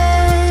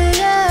that I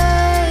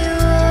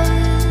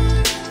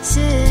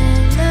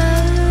wasn't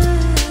enough.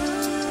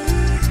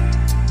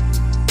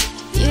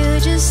 You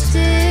just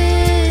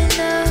did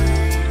not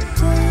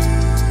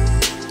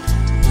want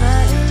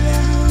my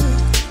love.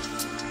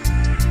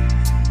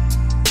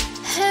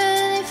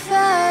 And if I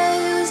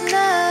was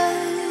not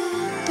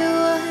the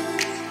one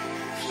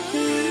for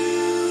you,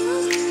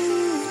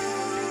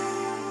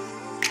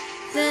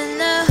 then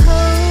I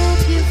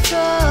hope you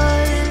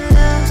fall in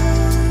love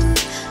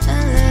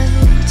and learn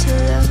to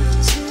love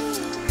too.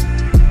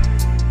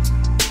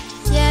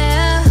 Yeah,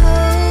 I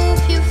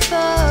hope you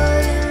fall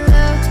in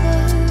love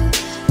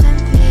and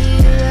be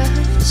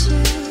loved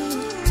too.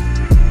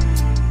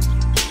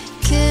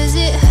 'Cause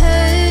it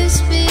hurts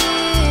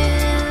being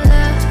in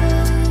love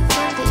when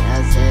the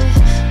other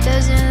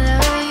doesn't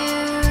love you.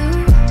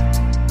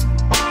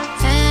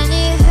 And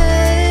it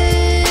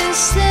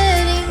hurts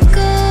letting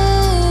go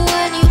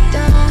when you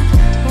don't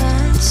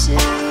want to.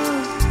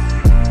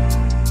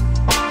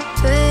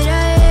 But I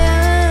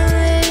am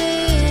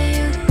letting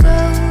you go.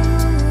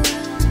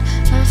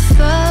 I'm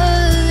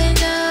falling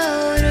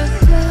out of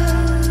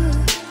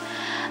love.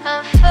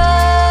 I'm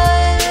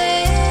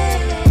falling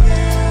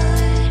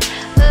out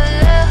of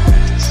love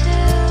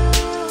too.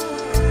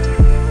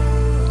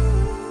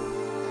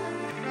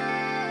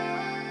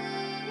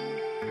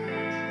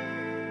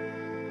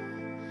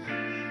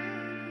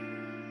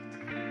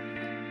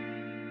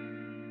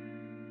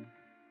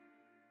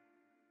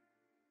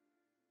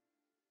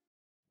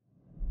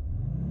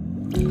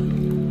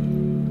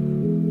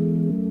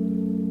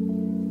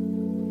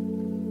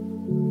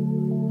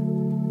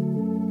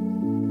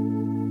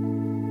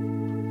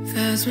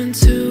 There's been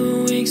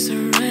 2 weeks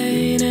of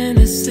rain in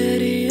a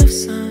city of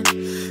sun.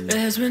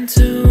 There's been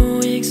 2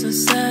 weeks of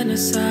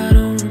sadness, I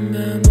don't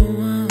remember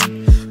one.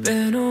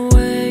 Been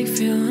awake,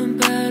 feeling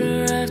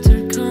better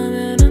after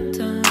coming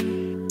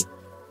undone.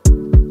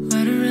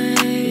 Let it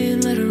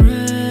rain, let it rain.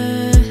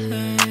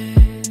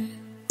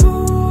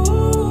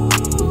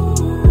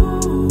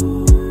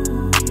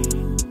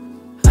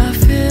 I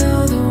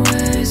feel the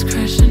waves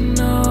crashing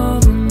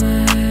over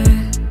me.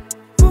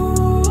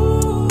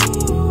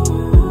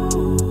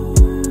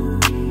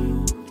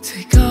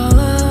 Take all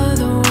of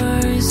the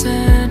worries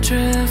and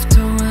drift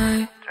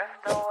away.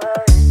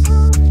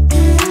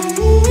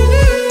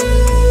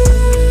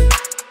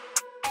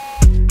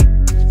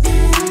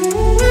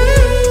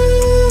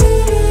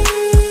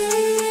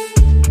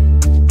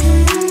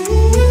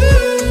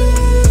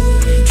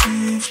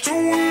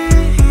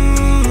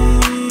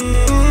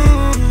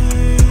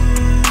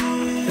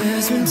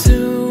 There's been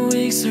 2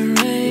 weeks of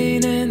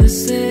rain in the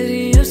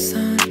city of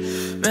sun.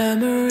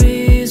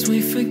 Memories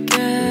we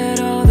forget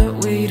all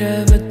that we'd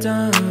ever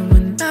done.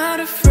 We're not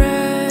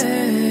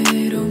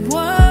afraid of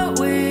what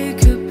we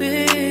could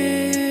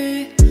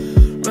be.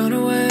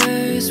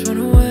 Runaways,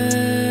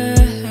 runaways.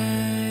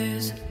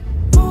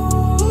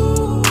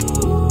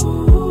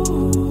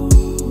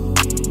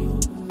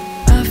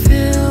 I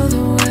feel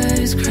the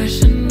waves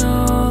crashing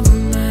over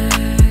me.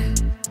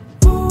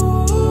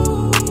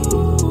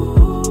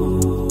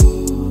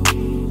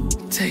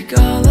 Take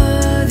all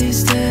of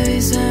these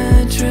days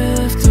and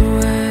drift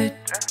away.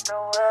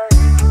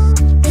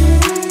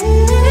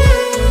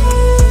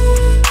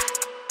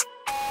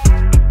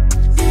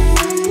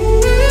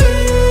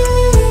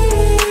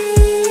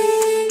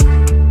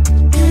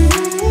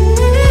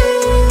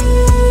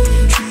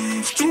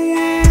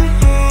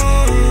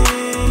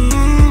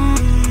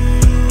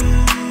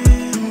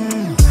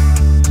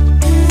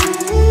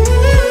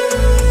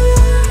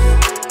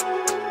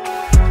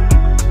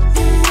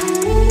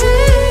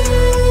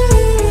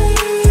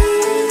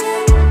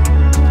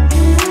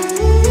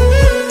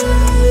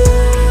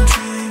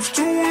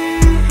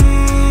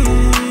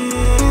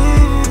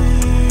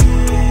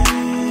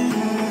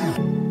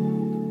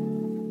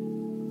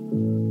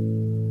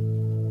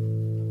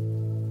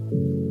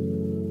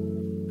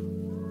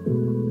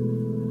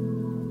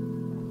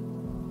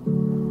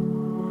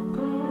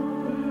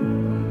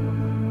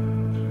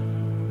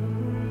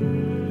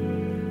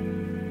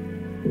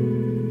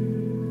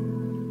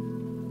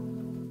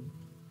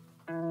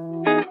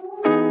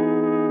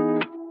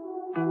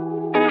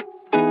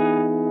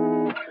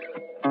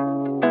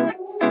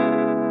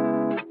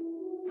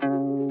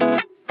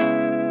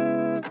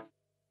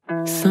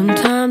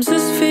 Sometimes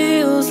this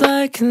feels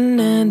like an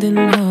ending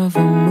of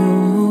a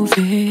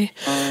movie.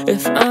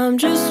 If I'm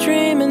just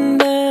dreaming,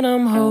 then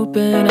I'm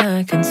hoping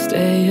I can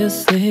stay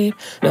asleep.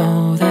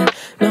 Know that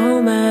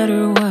no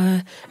matter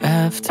what,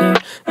 after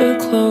the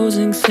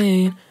closing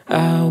scene,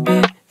 I'll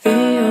be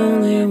the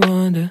only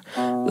one to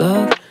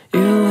love you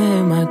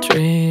in my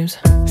dreams.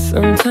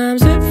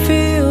 Sometimes it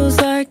feels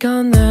like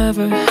I'll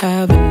never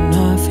have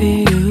enough of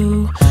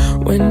you.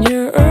 When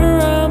you're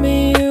around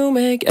me, you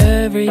make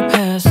every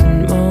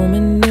passing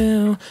moment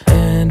new.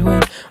 And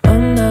when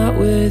I'm not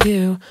with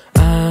you,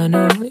 I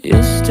know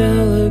you'll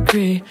still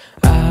agree.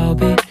 I'll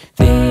be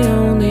the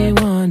only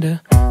one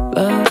to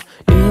love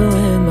you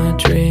in my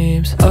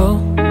dreams. Oh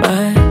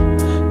my,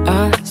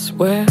 I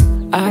swear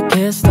I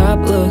can't stop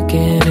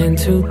looking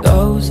into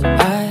those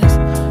eyes.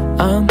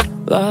 I'm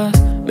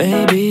lost,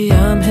 maybe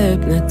I'm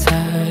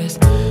hypnotized.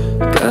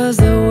 'Cause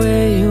the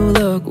way you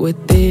look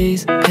with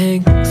these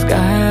pink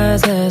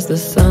skies as the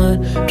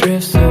sun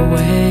drifts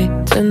away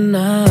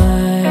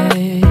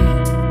tonight.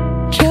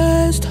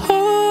 Just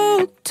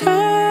hold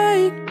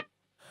tight,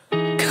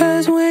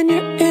 'cause when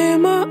you're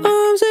in my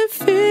arms it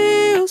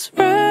feels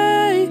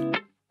right.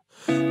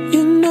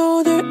 You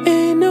know there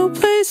ain't no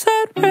place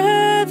I'd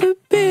rather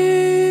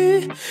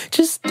be.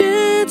 Just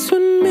dance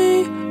with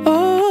me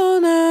all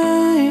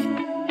night,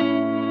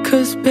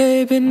 'cause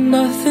baby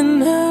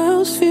nothing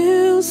else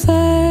feels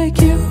like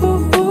you.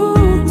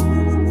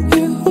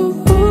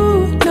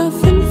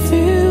 Nothing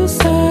feels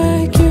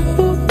like you.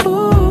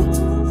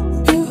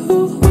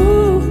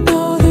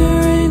 No,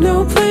 there ain't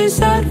no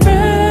place I'd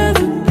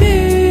rather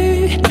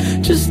be.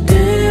 Just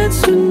dance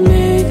with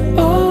me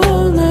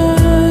all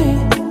night,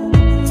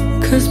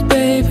 'cause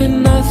baby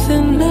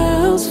nothing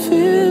else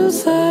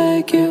feels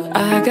like you.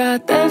 I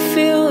got that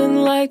feeling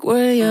like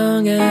we're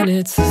young and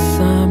it's a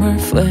summer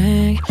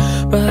fling.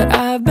 But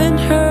I've been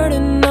hurt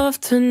enough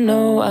to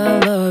know I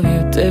love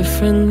you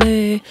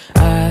differently.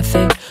 I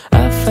think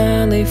I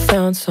finally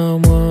found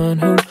someone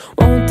who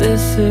won't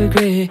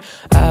disagree.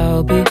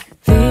 I'll be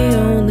the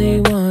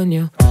only one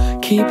you'll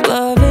keep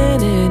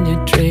loving in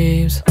your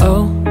dreams.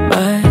 Oh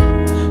my,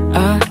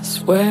 I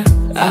swear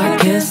I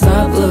can't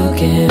stop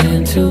looking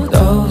into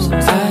those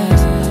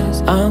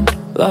eyes. I'm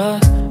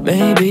lost,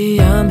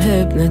 maybe I'm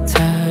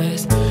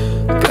hypnotized.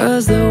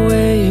 'Cause the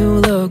way you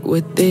look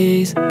with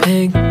these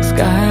pink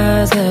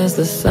skies as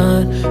the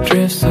sun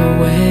drifts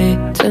away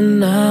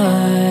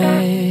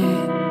tonight.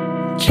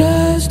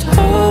 Just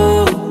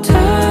hold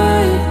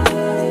tight,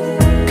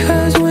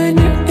 'cause when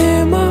you're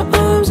in my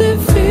arms it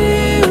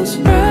feels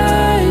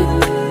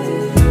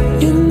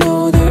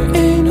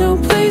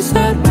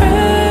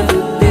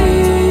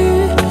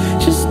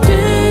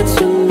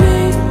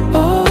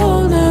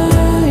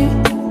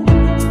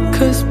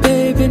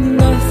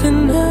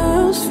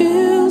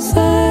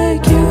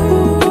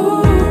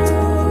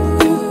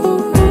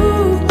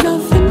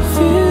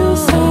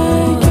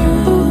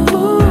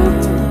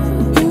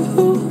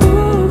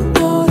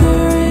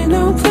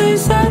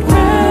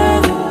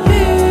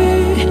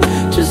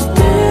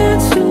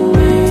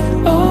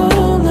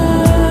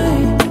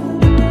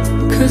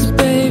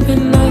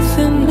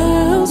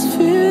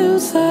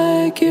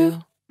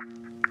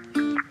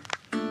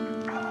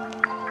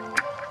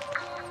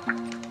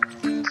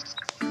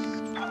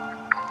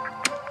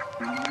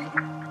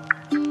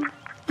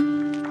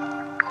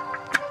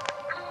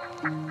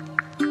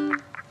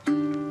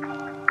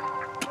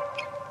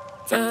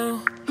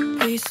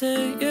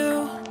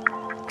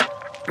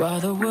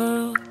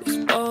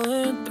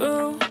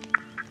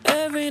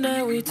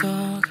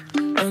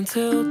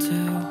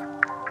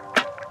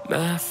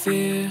my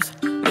fears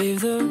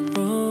leave the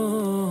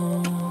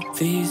room.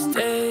 These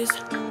days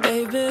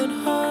they've been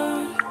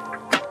hard,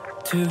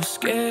 too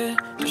scared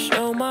to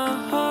show my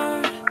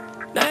heart.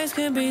 Nights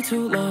can be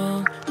too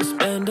long to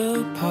spend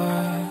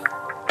apart,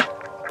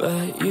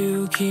 but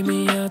you keep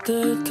me out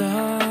the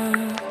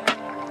dark.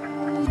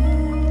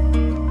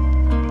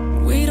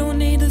 We don't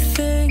need to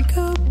think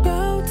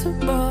about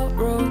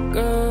tomorrow,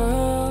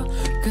 girl,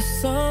 'cause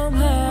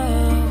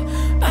somehow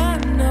I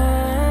know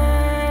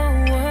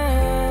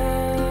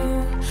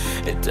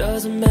it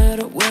doesn't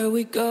matter where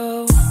we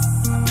go.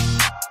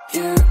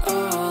 You're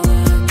all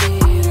I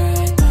need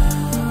right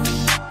now.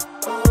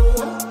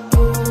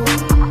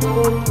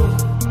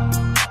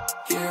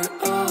 You're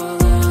all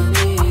I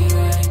need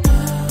right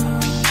now.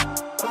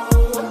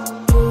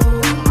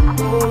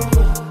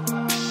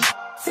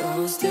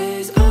 Those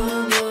days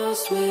I'm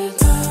lost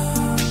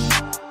without.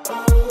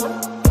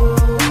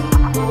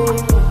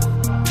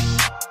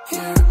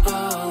 You're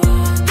all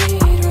I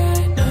need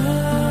right now.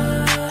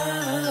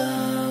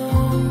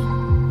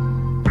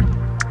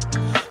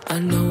 I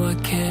know I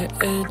can't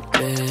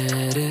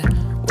admit it.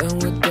 When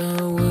we're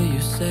done, will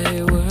you say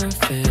we're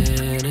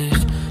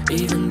finished?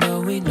 Even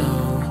though we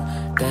know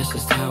that's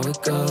just how it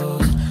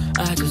goes.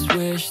 I just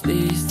wish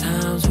these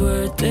times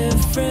were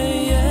different,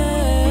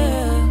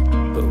 yeah.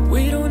 But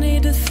we don't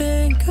need to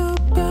think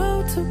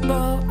about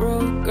tomorrow,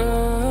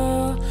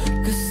 girl,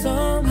 'cause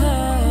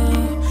somehow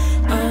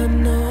I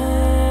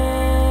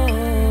know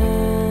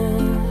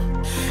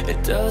it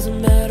doesn't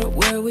matter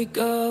where we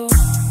go.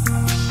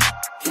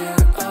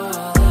 You're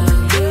all I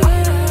need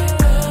right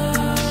now.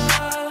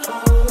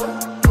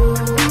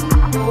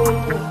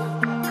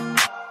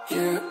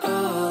 You're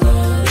all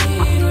I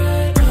need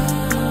right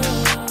now,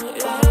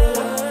 yeah.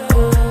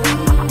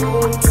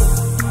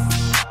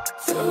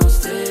 Those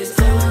days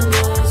I'm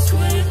lost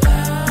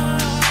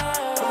without.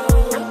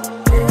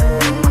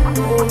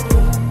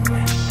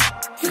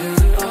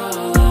 You're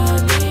all I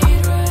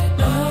need right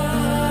now,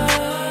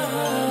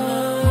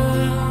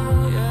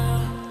 yeah.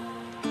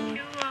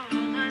 You're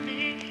all I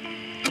need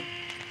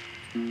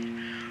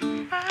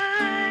right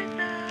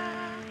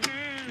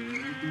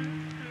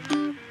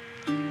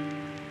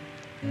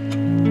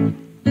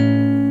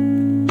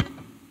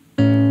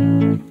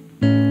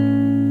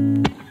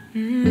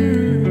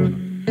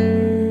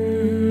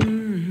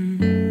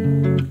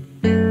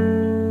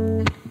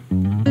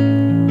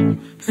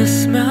The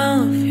smell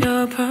of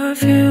your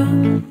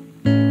perfume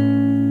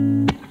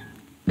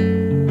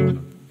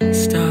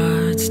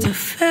starts to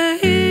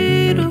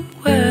fade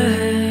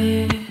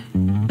away,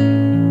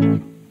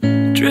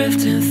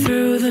 drifting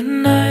through the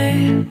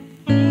night,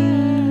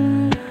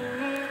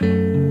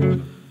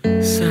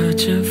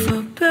 searching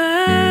for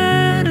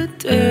better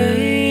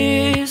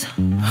days,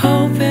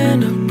 hoping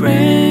to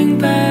bring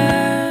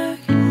back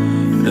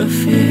the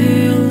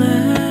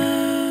feeling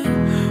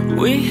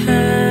we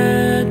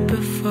had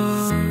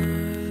before.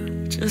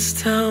 Just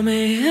tell me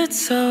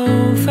it's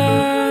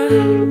over,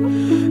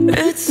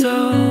 it's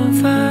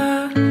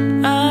over.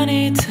 I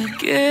need to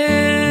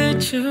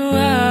get you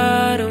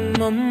out of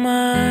my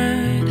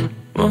mind.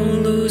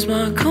 Won't lose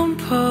my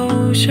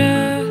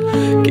composure,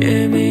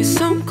 give me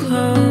some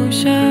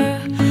closure.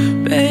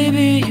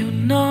 Baby, you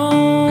know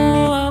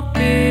I'll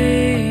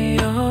be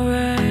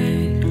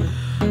alright,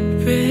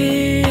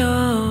 be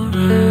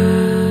alright.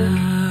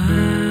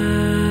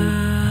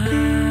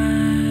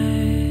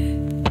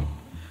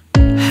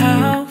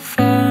 How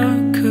far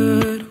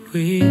could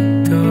we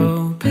go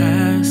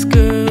past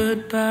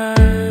goodbye?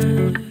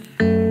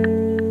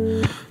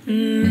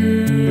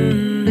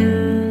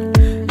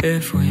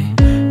 If we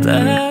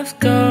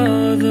left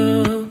all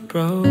the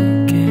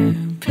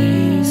broken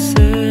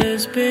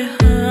pieces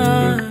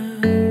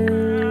behind,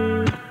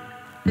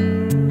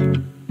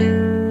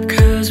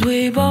 'cause we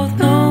both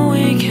know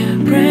we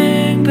can't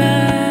bring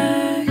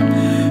back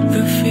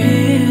the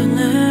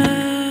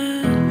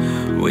feeling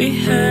we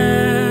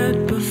had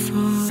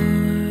before.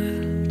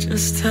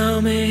 Just tell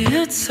me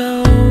it's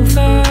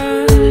over,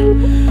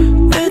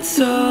 it's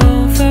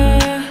over.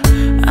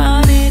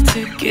 I need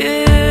to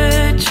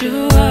get you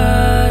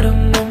out of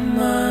my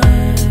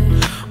mind.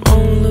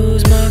 Won't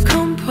lose my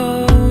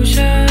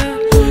composure,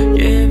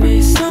 give me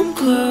some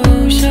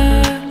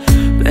closure.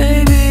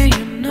 Baby,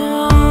 you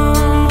know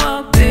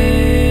I'll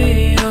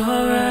be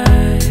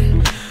alright,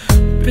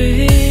 be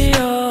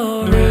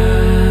alright.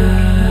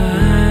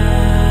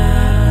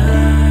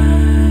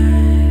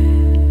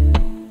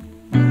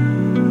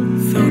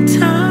 Though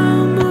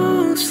time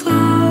moves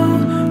slow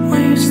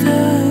when you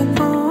step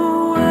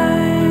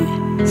away,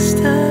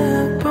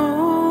 step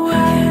away.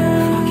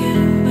 I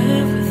can't fucking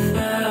live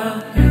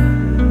without you.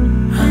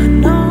 I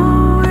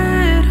know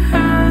it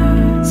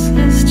hurts,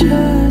 it's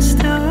just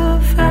a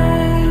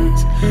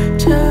phase,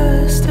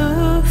 just a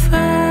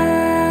phase.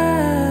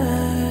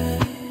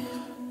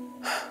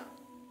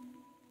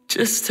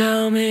 Just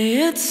tell me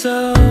it's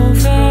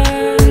over,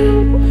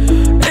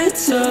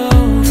 it's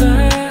over.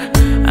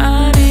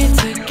 I need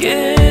to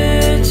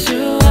get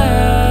you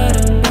out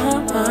of my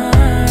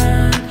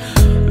mind.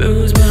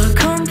 Lose my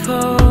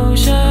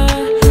composure,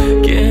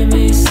 give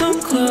me some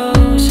closure.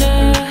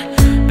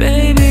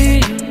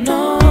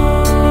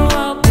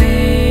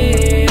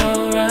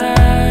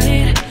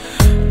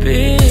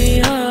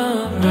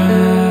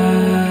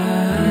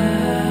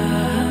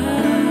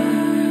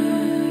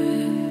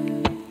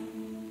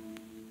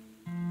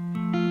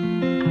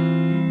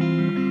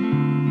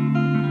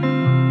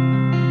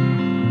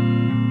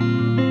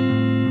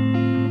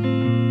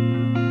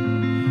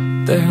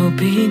 There'll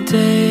be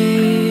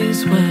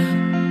days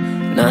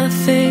when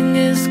nothing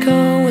is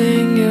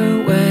going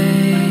your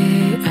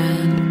way,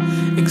 and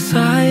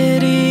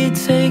anxiety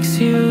takes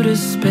you to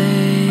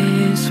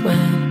space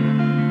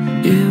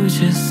when you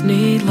just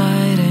need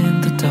light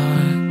in the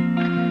dark.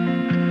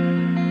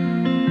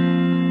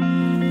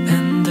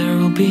 And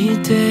there'll be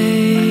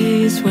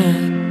days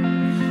when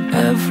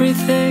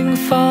everything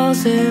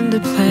falls into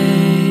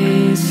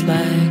place,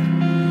 like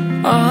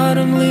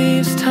autumn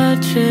leaves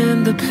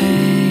touching the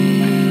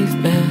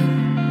pavement.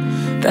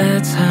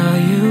 That's how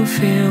you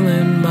feel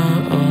in my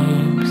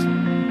arms.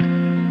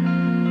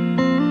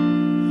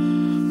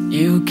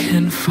 You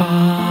can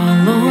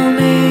follow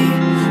me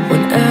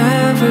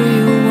whenever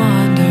you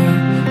wander,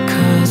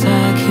 'cause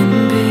I can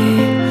be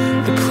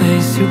the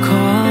place you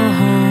call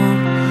home.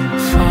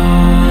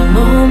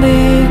 Follow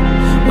me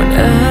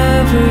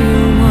whenever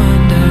you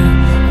wonder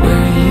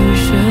where you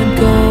should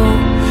go.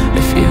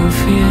 If you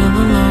feel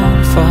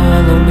alone,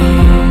 follow me.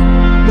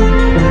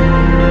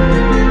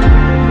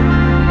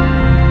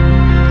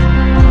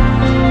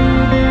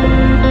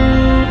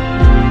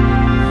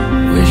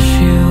 Wish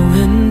you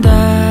and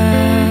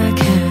I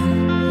can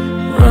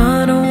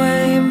run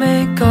away,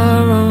 make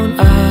our own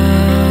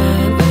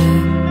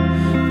island,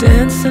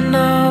 dancing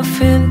off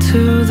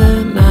into the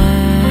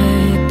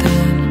night.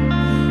 Then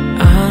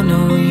I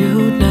know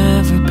you'd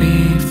never be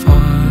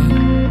far.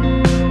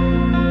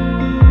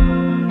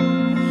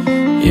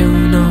 You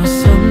know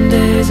some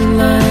days in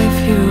life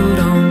you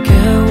don't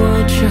get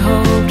what you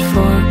hoped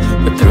for,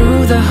 but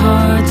through the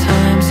hard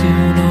times you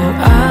know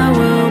I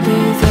will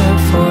be there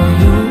for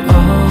you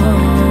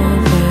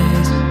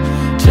always.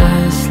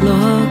 Just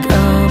look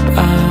up,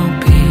 I'll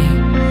be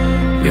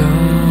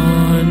your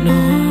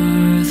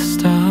North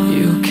Star.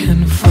 You can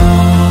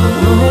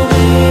follow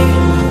me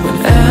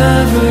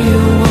whenever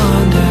you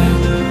wander,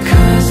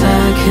 'cause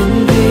I can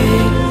be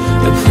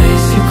the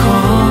place you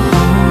call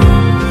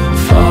home.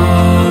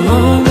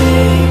 Follow me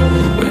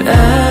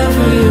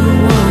whenever you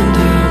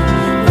wonder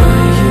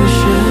where you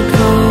should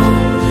go.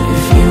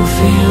 If you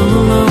feel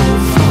alone,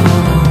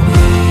 follow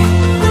me.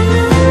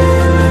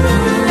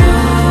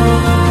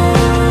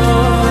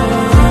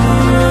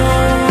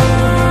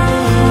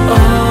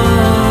 Oh,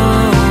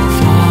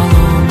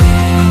 follow me.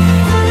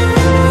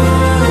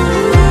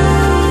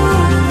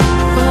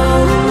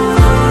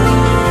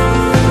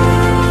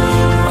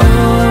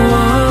 Oh,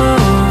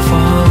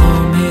 follow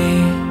me.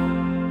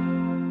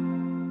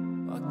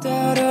 Walked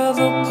out of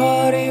a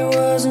party,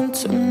 wasn't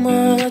too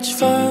much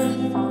fun.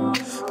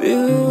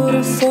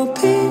 Beautiful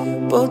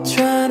people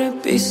trying to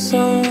be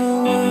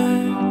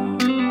someone.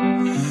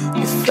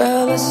 You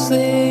fell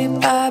asleep,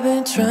 I've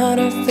been trying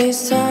to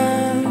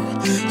FaceTime.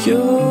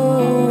 You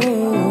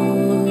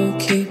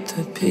keep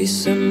the peace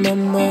in my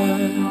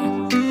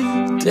mind.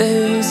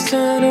 Days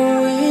turn to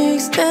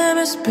weeks, damn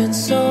it's been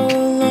so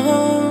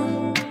long.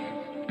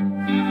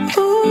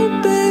 Oh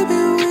baby,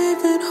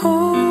 we've been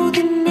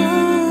holding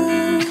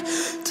on.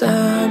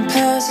 Time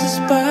passes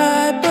by,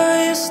 but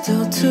you're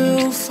still too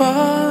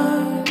far.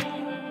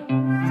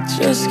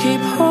 Just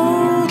keep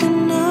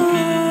holding on.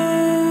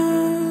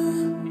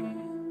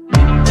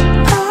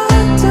 I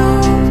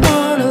don't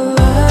wanna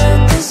let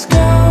this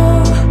go.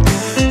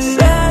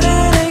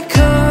 Saturday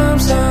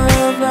comes,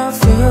 I'm not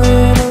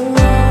feeling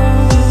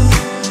alone.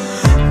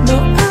 No,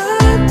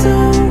 I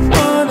don't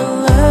wanna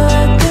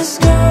let this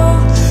go,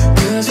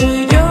 'cause when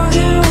you're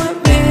here with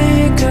me,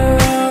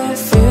 girl,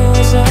 it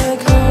feels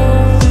like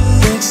home.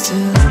 Next to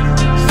you.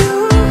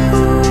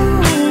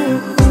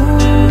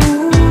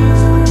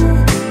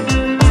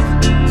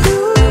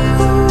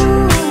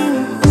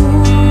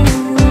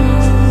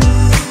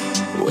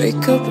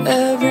 Wake up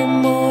every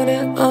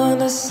morning on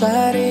the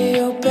side of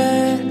your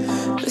bed.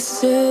 The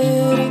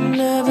city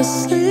never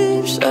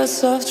sleeps,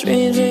 shuts off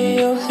dreams in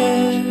your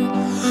head.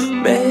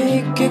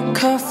 Make your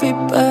coffee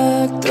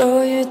black, throw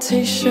your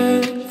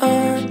t-shirt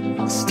on.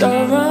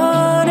 Start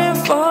running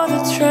for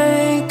the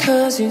train,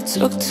 'cause you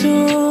took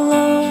too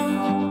long.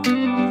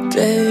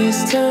 Days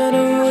turn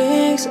to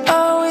weeks,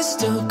 are we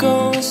still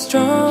going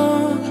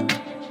strong?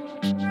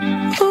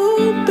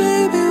 Oh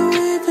baby,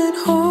 we've been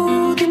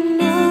holding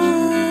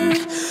on.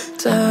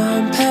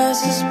 Time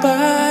passes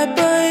by,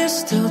 but you're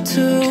still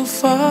too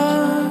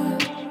far.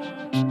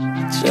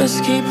 Just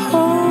keep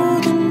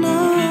holding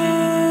on.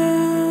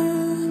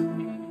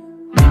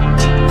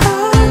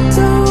 I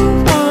don't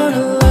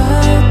wanna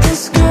let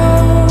this go.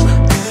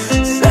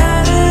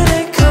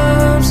 Saturday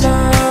comes,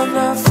 I'm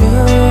not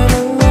feeling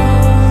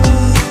alone.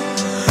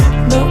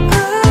 No,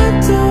 I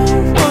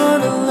don't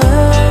wanna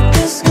let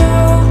this go,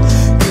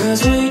 'cause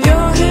when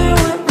you're here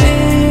with me,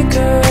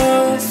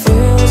 girl, it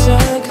feels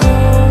like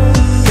home.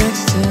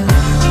 Next to you.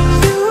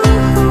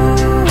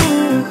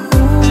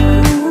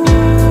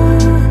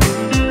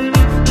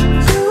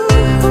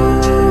 You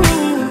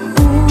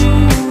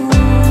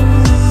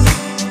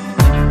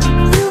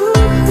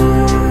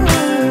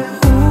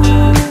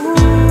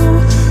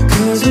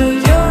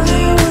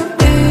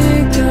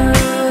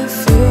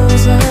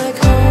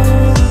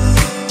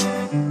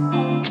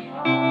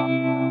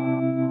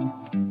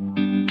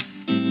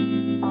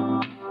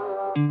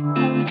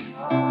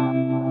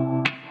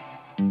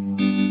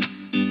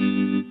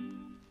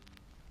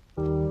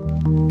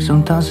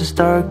Sometimes I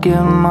start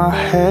getting my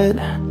head,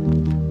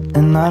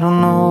 and I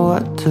don't know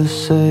what to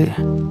say.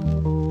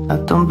 I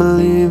don't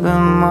believe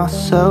in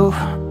myself,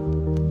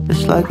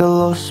 it's like I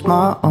lost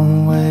my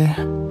own way.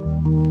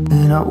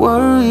 And I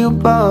worry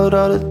about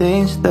all the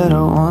things that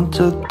I want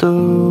to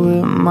do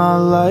in my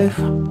life.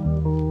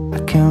 I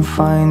can't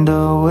find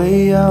a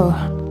way out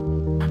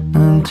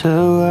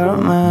until I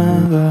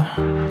remember.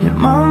 Yeah,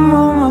 my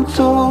mama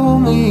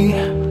told me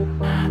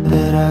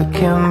that I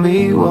can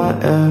be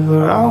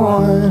whatever I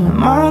want.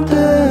 My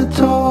dad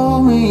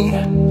told me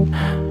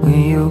when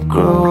you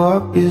grow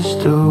up, you just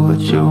do what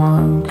you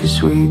want.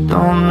 Cause we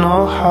don't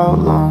know how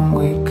long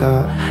we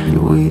got. Yeah,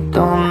 we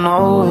don't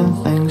know when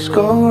things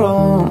go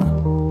wrong.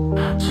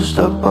 So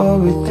stop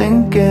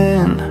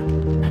overthinking,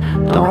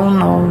 don't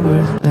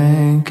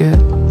overthink it.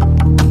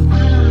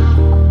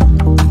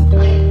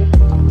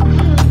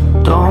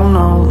 Don't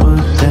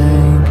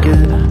overthink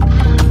it.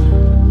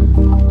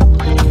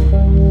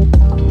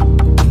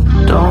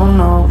 Don't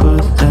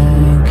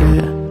overthink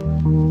it.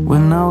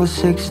 When I was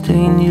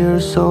 16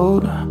 years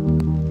old,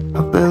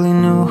 I barely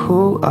knew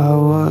who I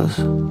was.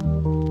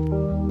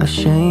 I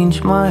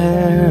changed my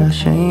hair, I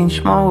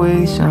changed my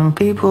ways, and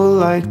people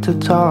like to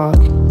talk.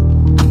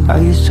 I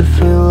used to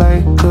feel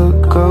like a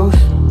ghost,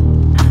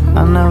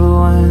 I never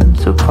went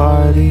to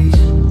parties.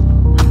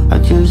 I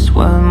just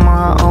went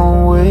my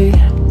own way,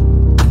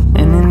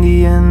 and in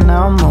the end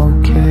I'm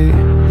okay.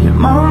 Yeah,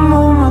 my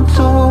mama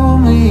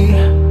told me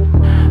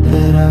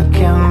that I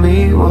can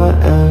be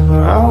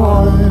whatever I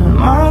want.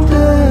 My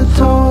dad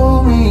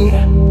told me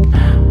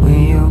when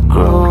you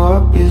grow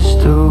up, you just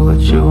do what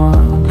you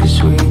want.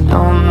 Cause we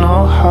don't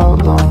know how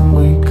long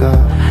we got.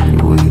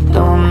 Yeah, we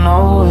don't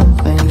know when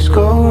things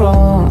go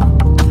wrong.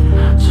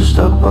 So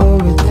stop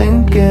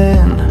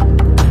overthinking,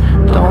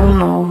 don't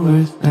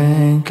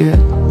overthink it.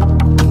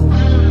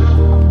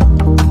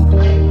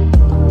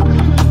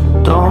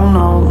 Don't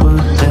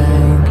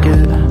overthink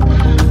it.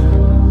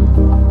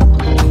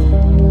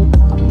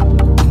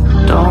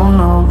 Don't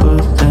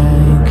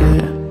overthink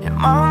it. Yeah,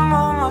 my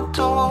mama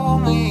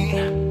told me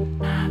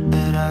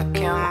that I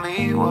can be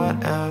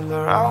whatever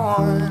I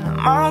want. And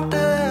my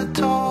dad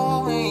told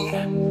me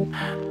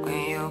when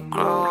you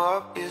grow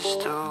up, you just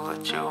do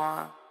what you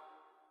want.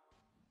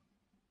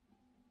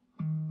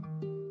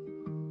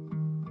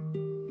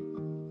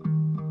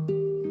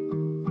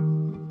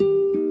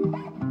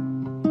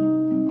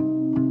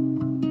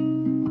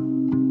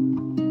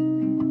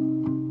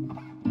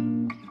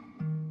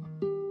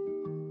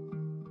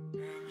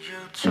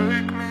 You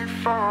take me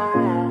far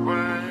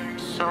away,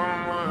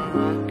 somewhere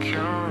I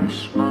can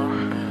rest my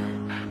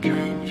hand.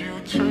 Can you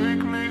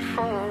take me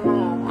far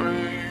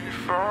away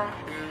from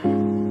here?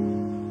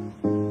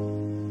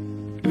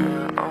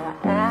 Yeah, I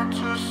want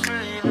to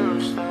see the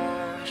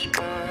stars,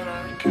 but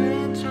I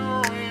can't do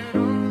it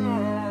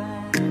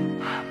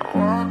alone. I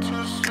want to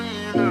see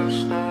the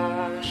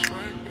stars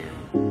with you.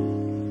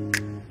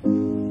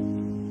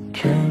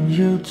 Can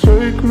you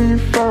take me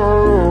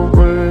far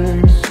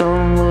away,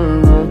 somewhere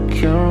I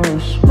can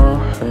rest my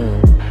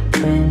head?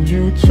 Can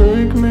you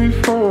take me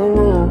far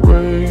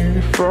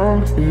away from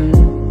here?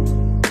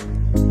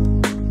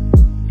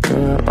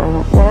 Yeah, I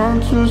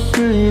want to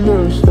see the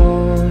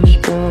stars,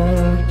 but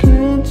I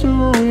can't do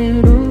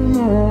it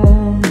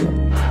alone. Yeah,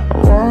 I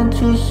want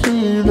to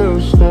see the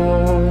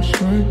stars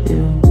with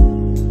you.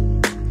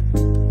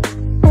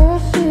 I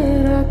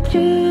said I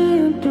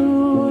can't do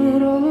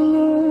it all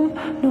alone.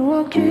 No,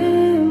 I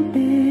can't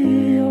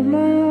be on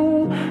my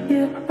own.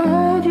 Yeah, I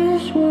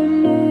just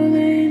wanna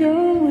lay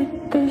down with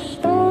the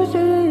stars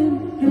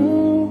and you.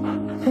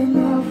 And I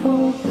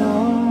fall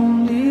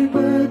down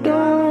deeper,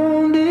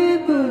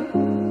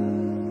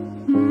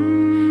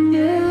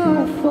 yeah,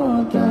 I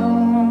fall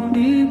down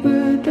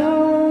deeper,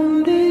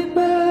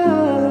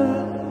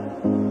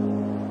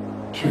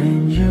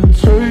 Can you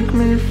take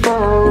me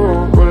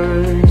far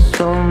away,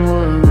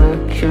 somewhere I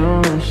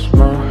can rest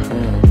my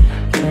head?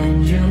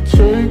 Can you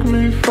take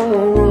me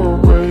far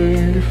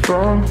away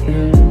from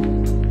here?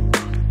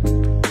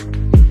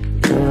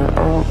 Yeah, I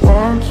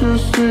want to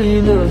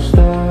see the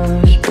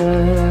stars,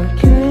 but I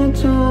can't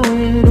do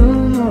it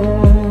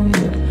alone.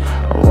 Yeah,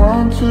 I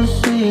want to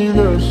see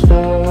the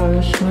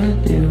stars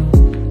with you.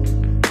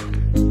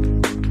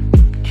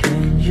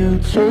 Can you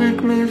take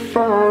me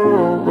far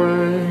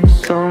away,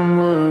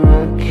 somewhere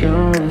I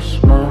can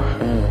rest my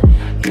head?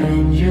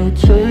 Can you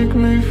take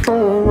me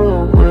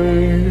far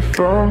away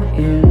from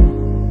here?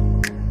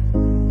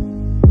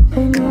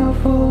 And I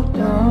fall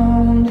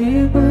down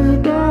deeper,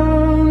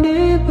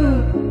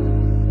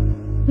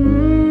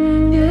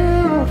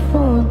 yeah, I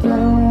fall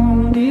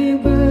down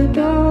deeper,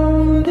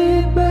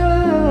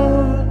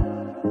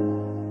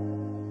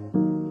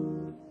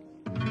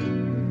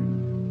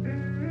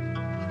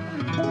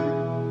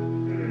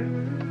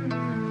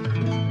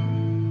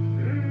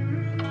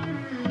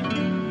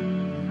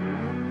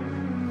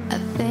 I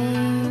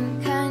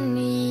think I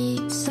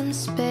need some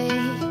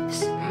space.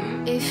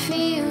 It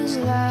feels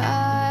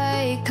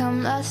like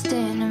I'm lost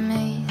in a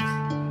maze,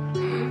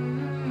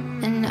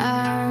 and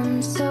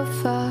I'm so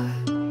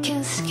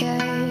fucking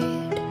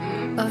scared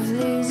of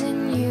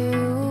losing you.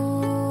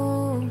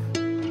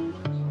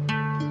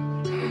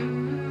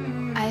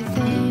 I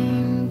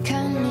think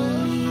I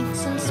need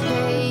some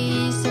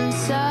space. I'm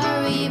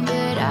sorry,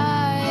 but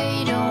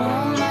I don't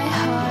want my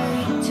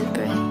heart to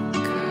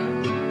break.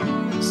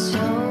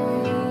 So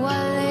I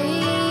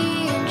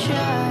lay and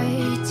try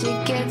to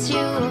get you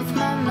off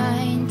my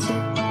mind, to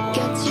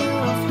get you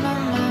off my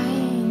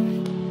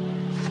mind.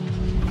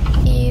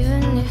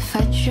 Even if I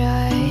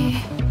try,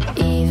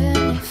 even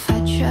if I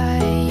try,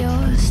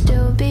 you'll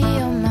still be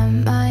on my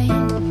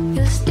mind.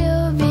 You'll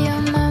still be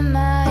on my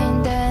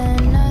mind,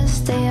 and I'll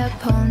stay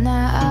up all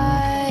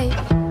night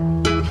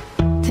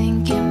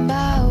thinking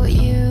about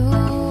you.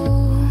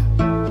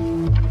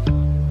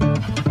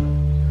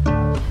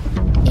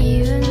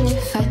 Even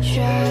if I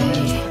try,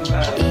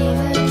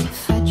 even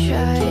if I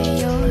try,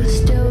 you'll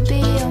still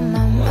be on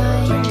my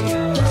mind.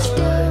 You'll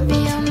still be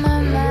on my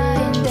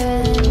mind,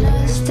 and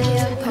I'll stay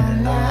up all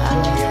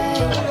night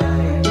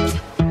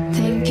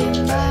thinking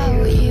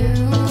about you.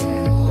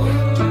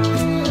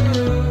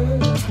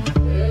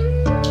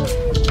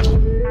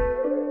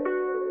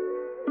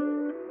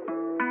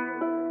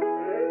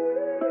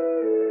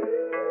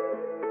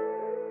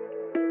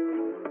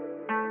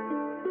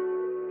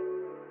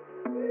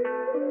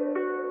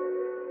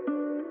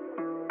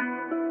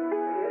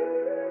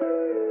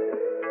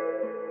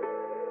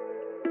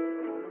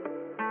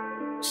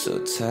 So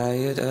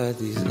tired of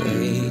these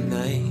late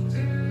nights.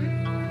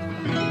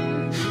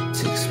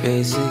 Took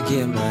space to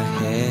get my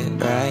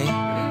head right.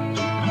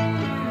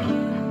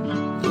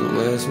 The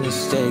worst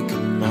mistake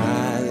of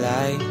my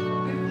life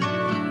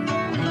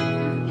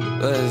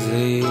was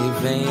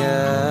leaving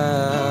you.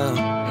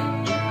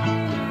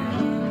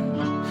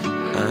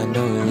 I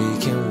know we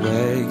can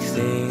work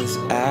things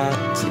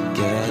out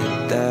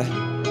together.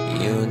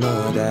 You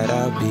know that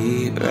I'll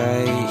be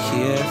right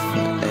here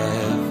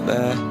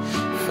forever.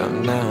 From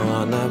now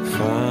on I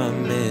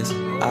promise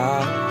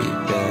I'll be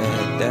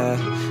better,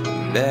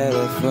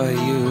 better for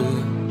you.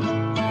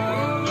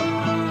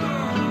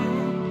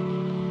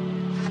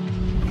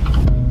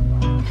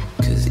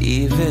 Cause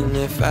even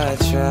if I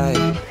try,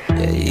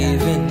 yeah,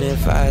 even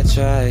if I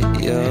try,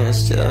 you'll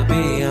still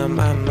be on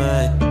my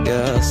mind.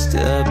 You'll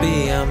still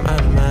be on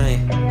my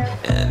mind,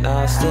 and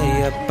I'll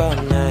stay up all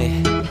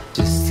night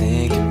just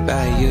thinking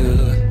about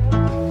you.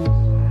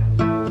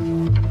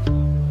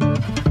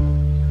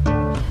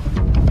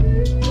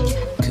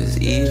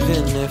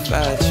 Even if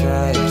I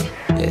try,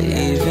 yeah,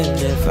 even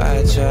if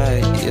I try,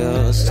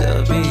 you'll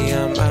still be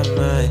on my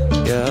mind.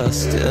 You'll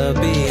still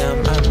be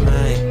on my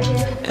mind,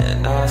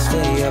 and I'll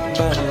stay up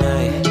all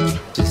night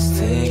just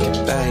thinking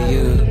about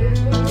you,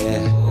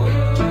 yeah.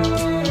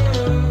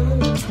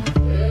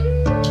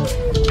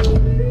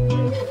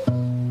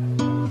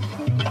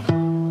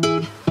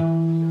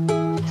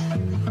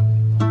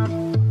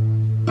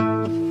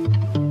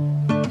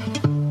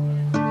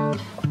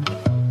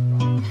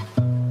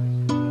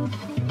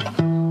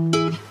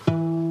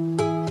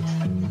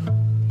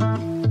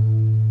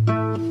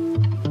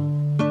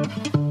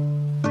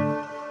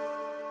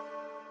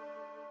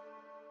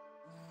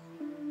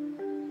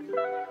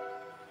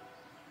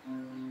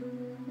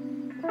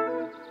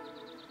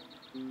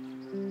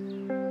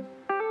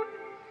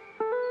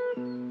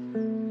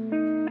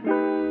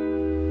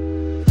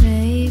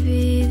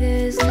 Maybe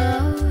there's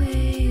no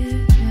way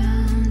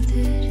around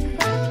it.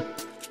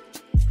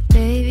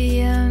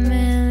 Baby, I'm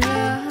in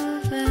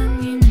love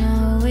and you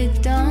know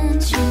it,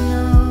 don't you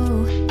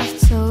know? I've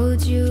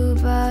told you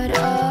about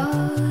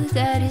all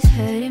that is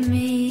hurting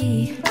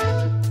me.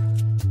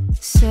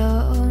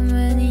 So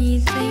many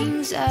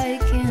things I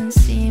can't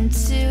seem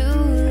to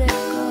let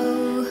go.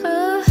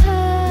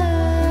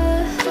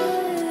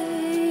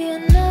 You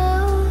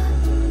know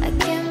I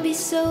can be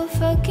so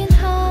fucking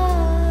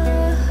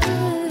hard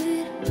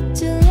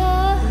to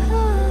love.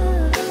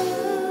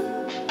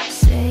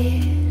 Say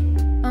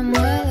it, I'm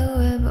well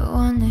aware but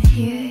wanna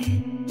hear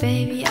it.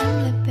 Baby,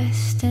 I'm the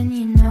best and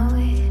you know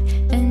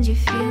it, and you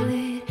feel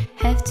it,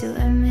 have to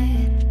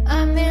admit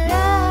I'm in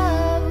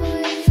love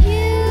with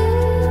you.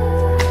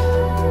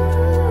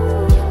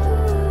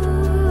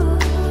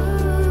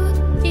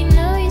 You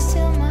know you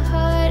steal my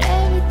heart,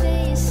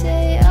 everything you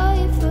say, all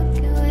your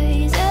fucking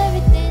ways,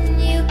 everything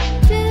you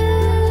do.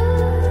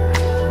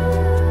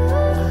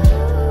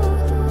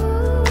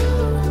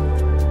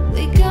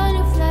 We're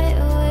gonna fly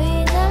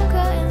away, now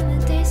counting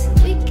the days so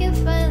we can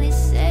finally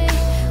say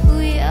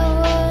we are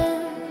one.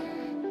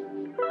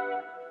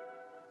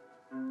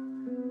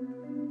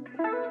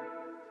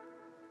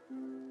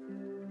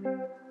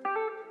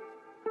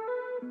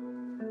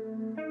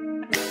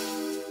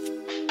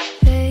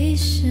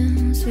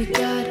 Patience, we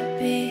gotta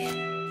be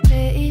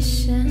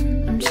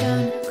patient. I'm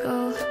trying to go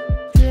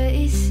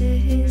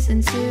places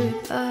and to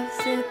rip off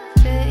the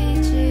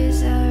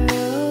pages I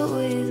wrote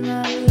with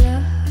my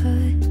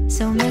blood.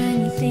 So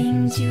many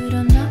things you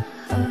don't know.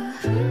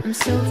 I'm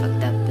so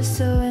fucked up but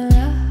so in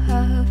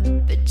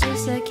love. But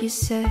just like you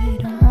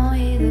said, I won't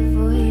hear the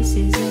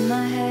voices in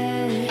my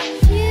head.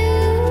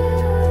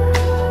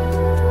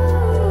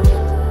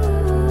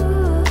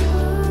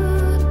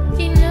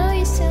 You know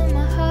you steal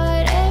my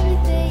heart.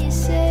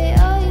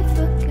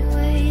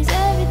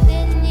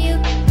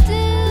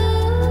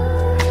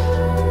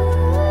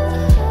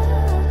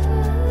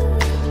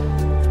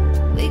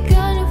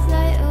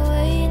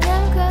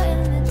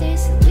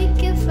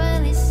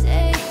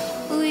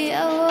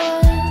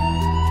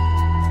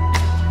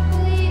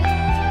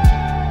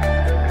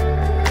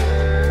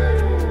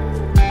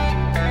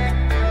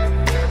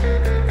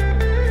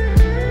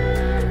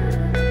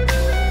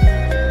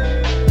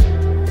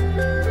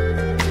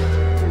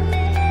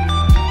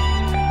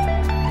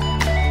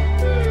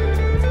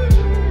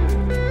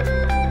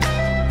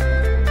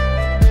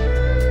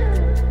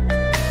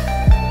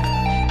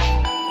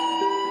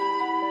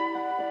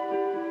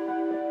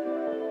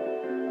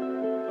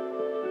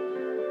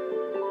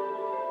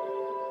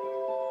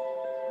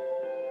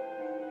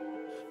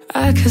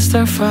 I can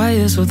start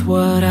fires with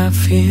what I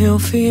feel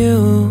for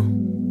you.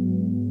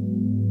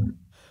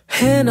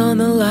 Hand on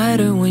the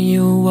lighter when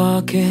you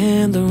walk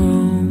in the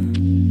room.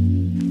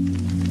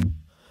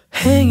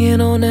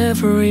 Hanging on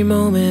every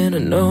moment, I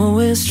know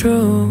it's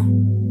true.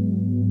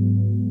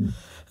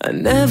 I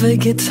never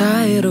get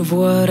tired of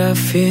what I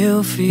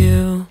feel for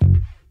you.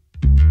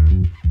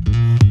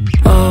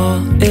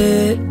 All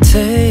it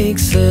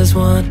takes is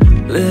one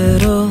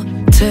little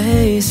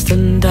taste,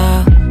 and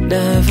I'll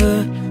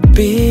never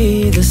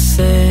be the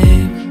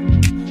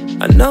same.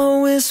 I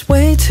know it's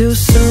way too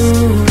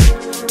soon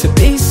to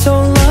be so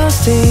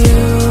lost in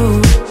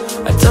you.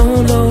 I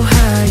don't know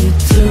how you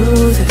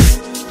do this.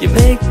 You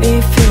make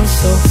me feel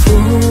so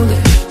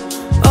foolish.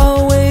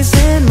 Always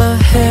in my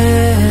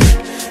head,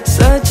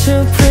 such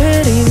a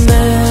pretty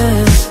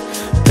mess,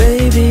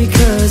 baby,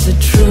 'cause the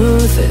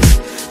truth is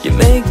you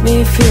make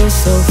me feel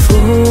so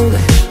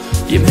foolish.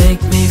 You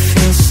make me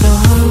feel so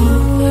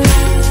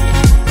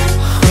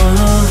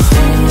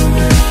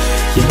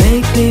You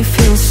make me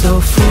feel so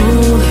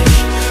foolish.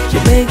 You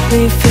make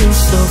me feel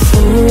so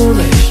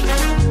foolish.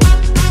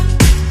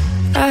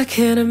 I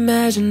can't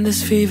imagine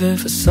this fever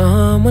for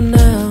someone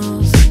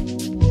else.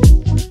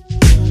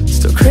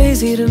 Still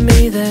crazy to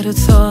me that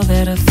it's all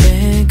that I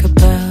think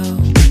about.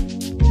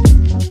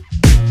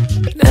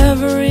 And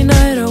every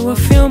night I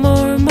will feel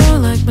more and more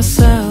like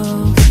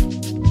myself,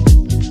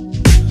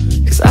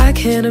 'cause I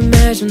can't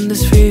imagine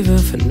this fever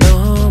for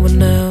no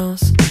one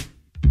else.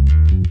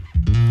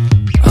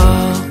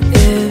 All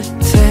it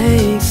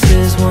takes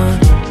is one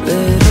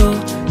little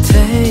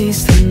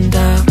taste, and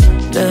I'll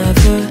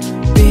never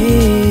be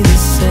the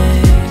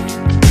same.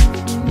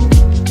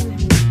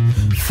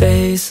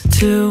 Face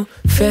to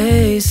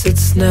face,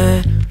 it's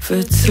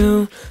never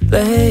too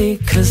late,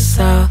 'cause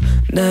I'll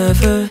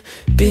never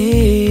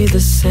be the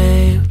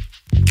same.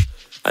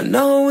 I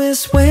know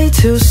it's way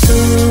too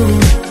soon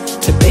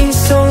to be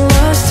so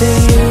lost in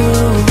you.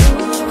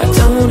 I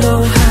don't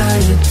know how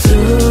you do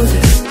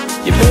this.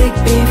 You make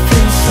me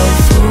feel so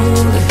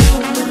foolish.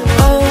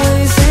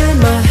 Always in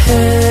my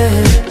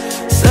head,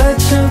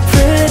 such a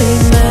pretty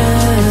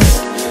mess,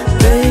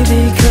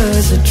 baby,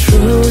 'cause the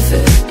truth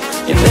is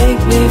you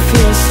make me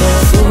feel so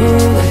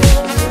foolish.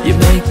 You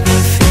make me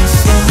feel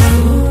so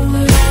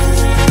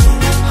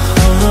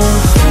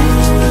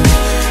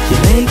You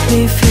make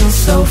me feel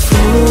so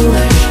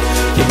foolish.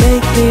 You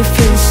make me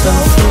feel so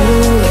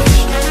foolish.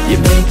 You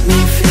make me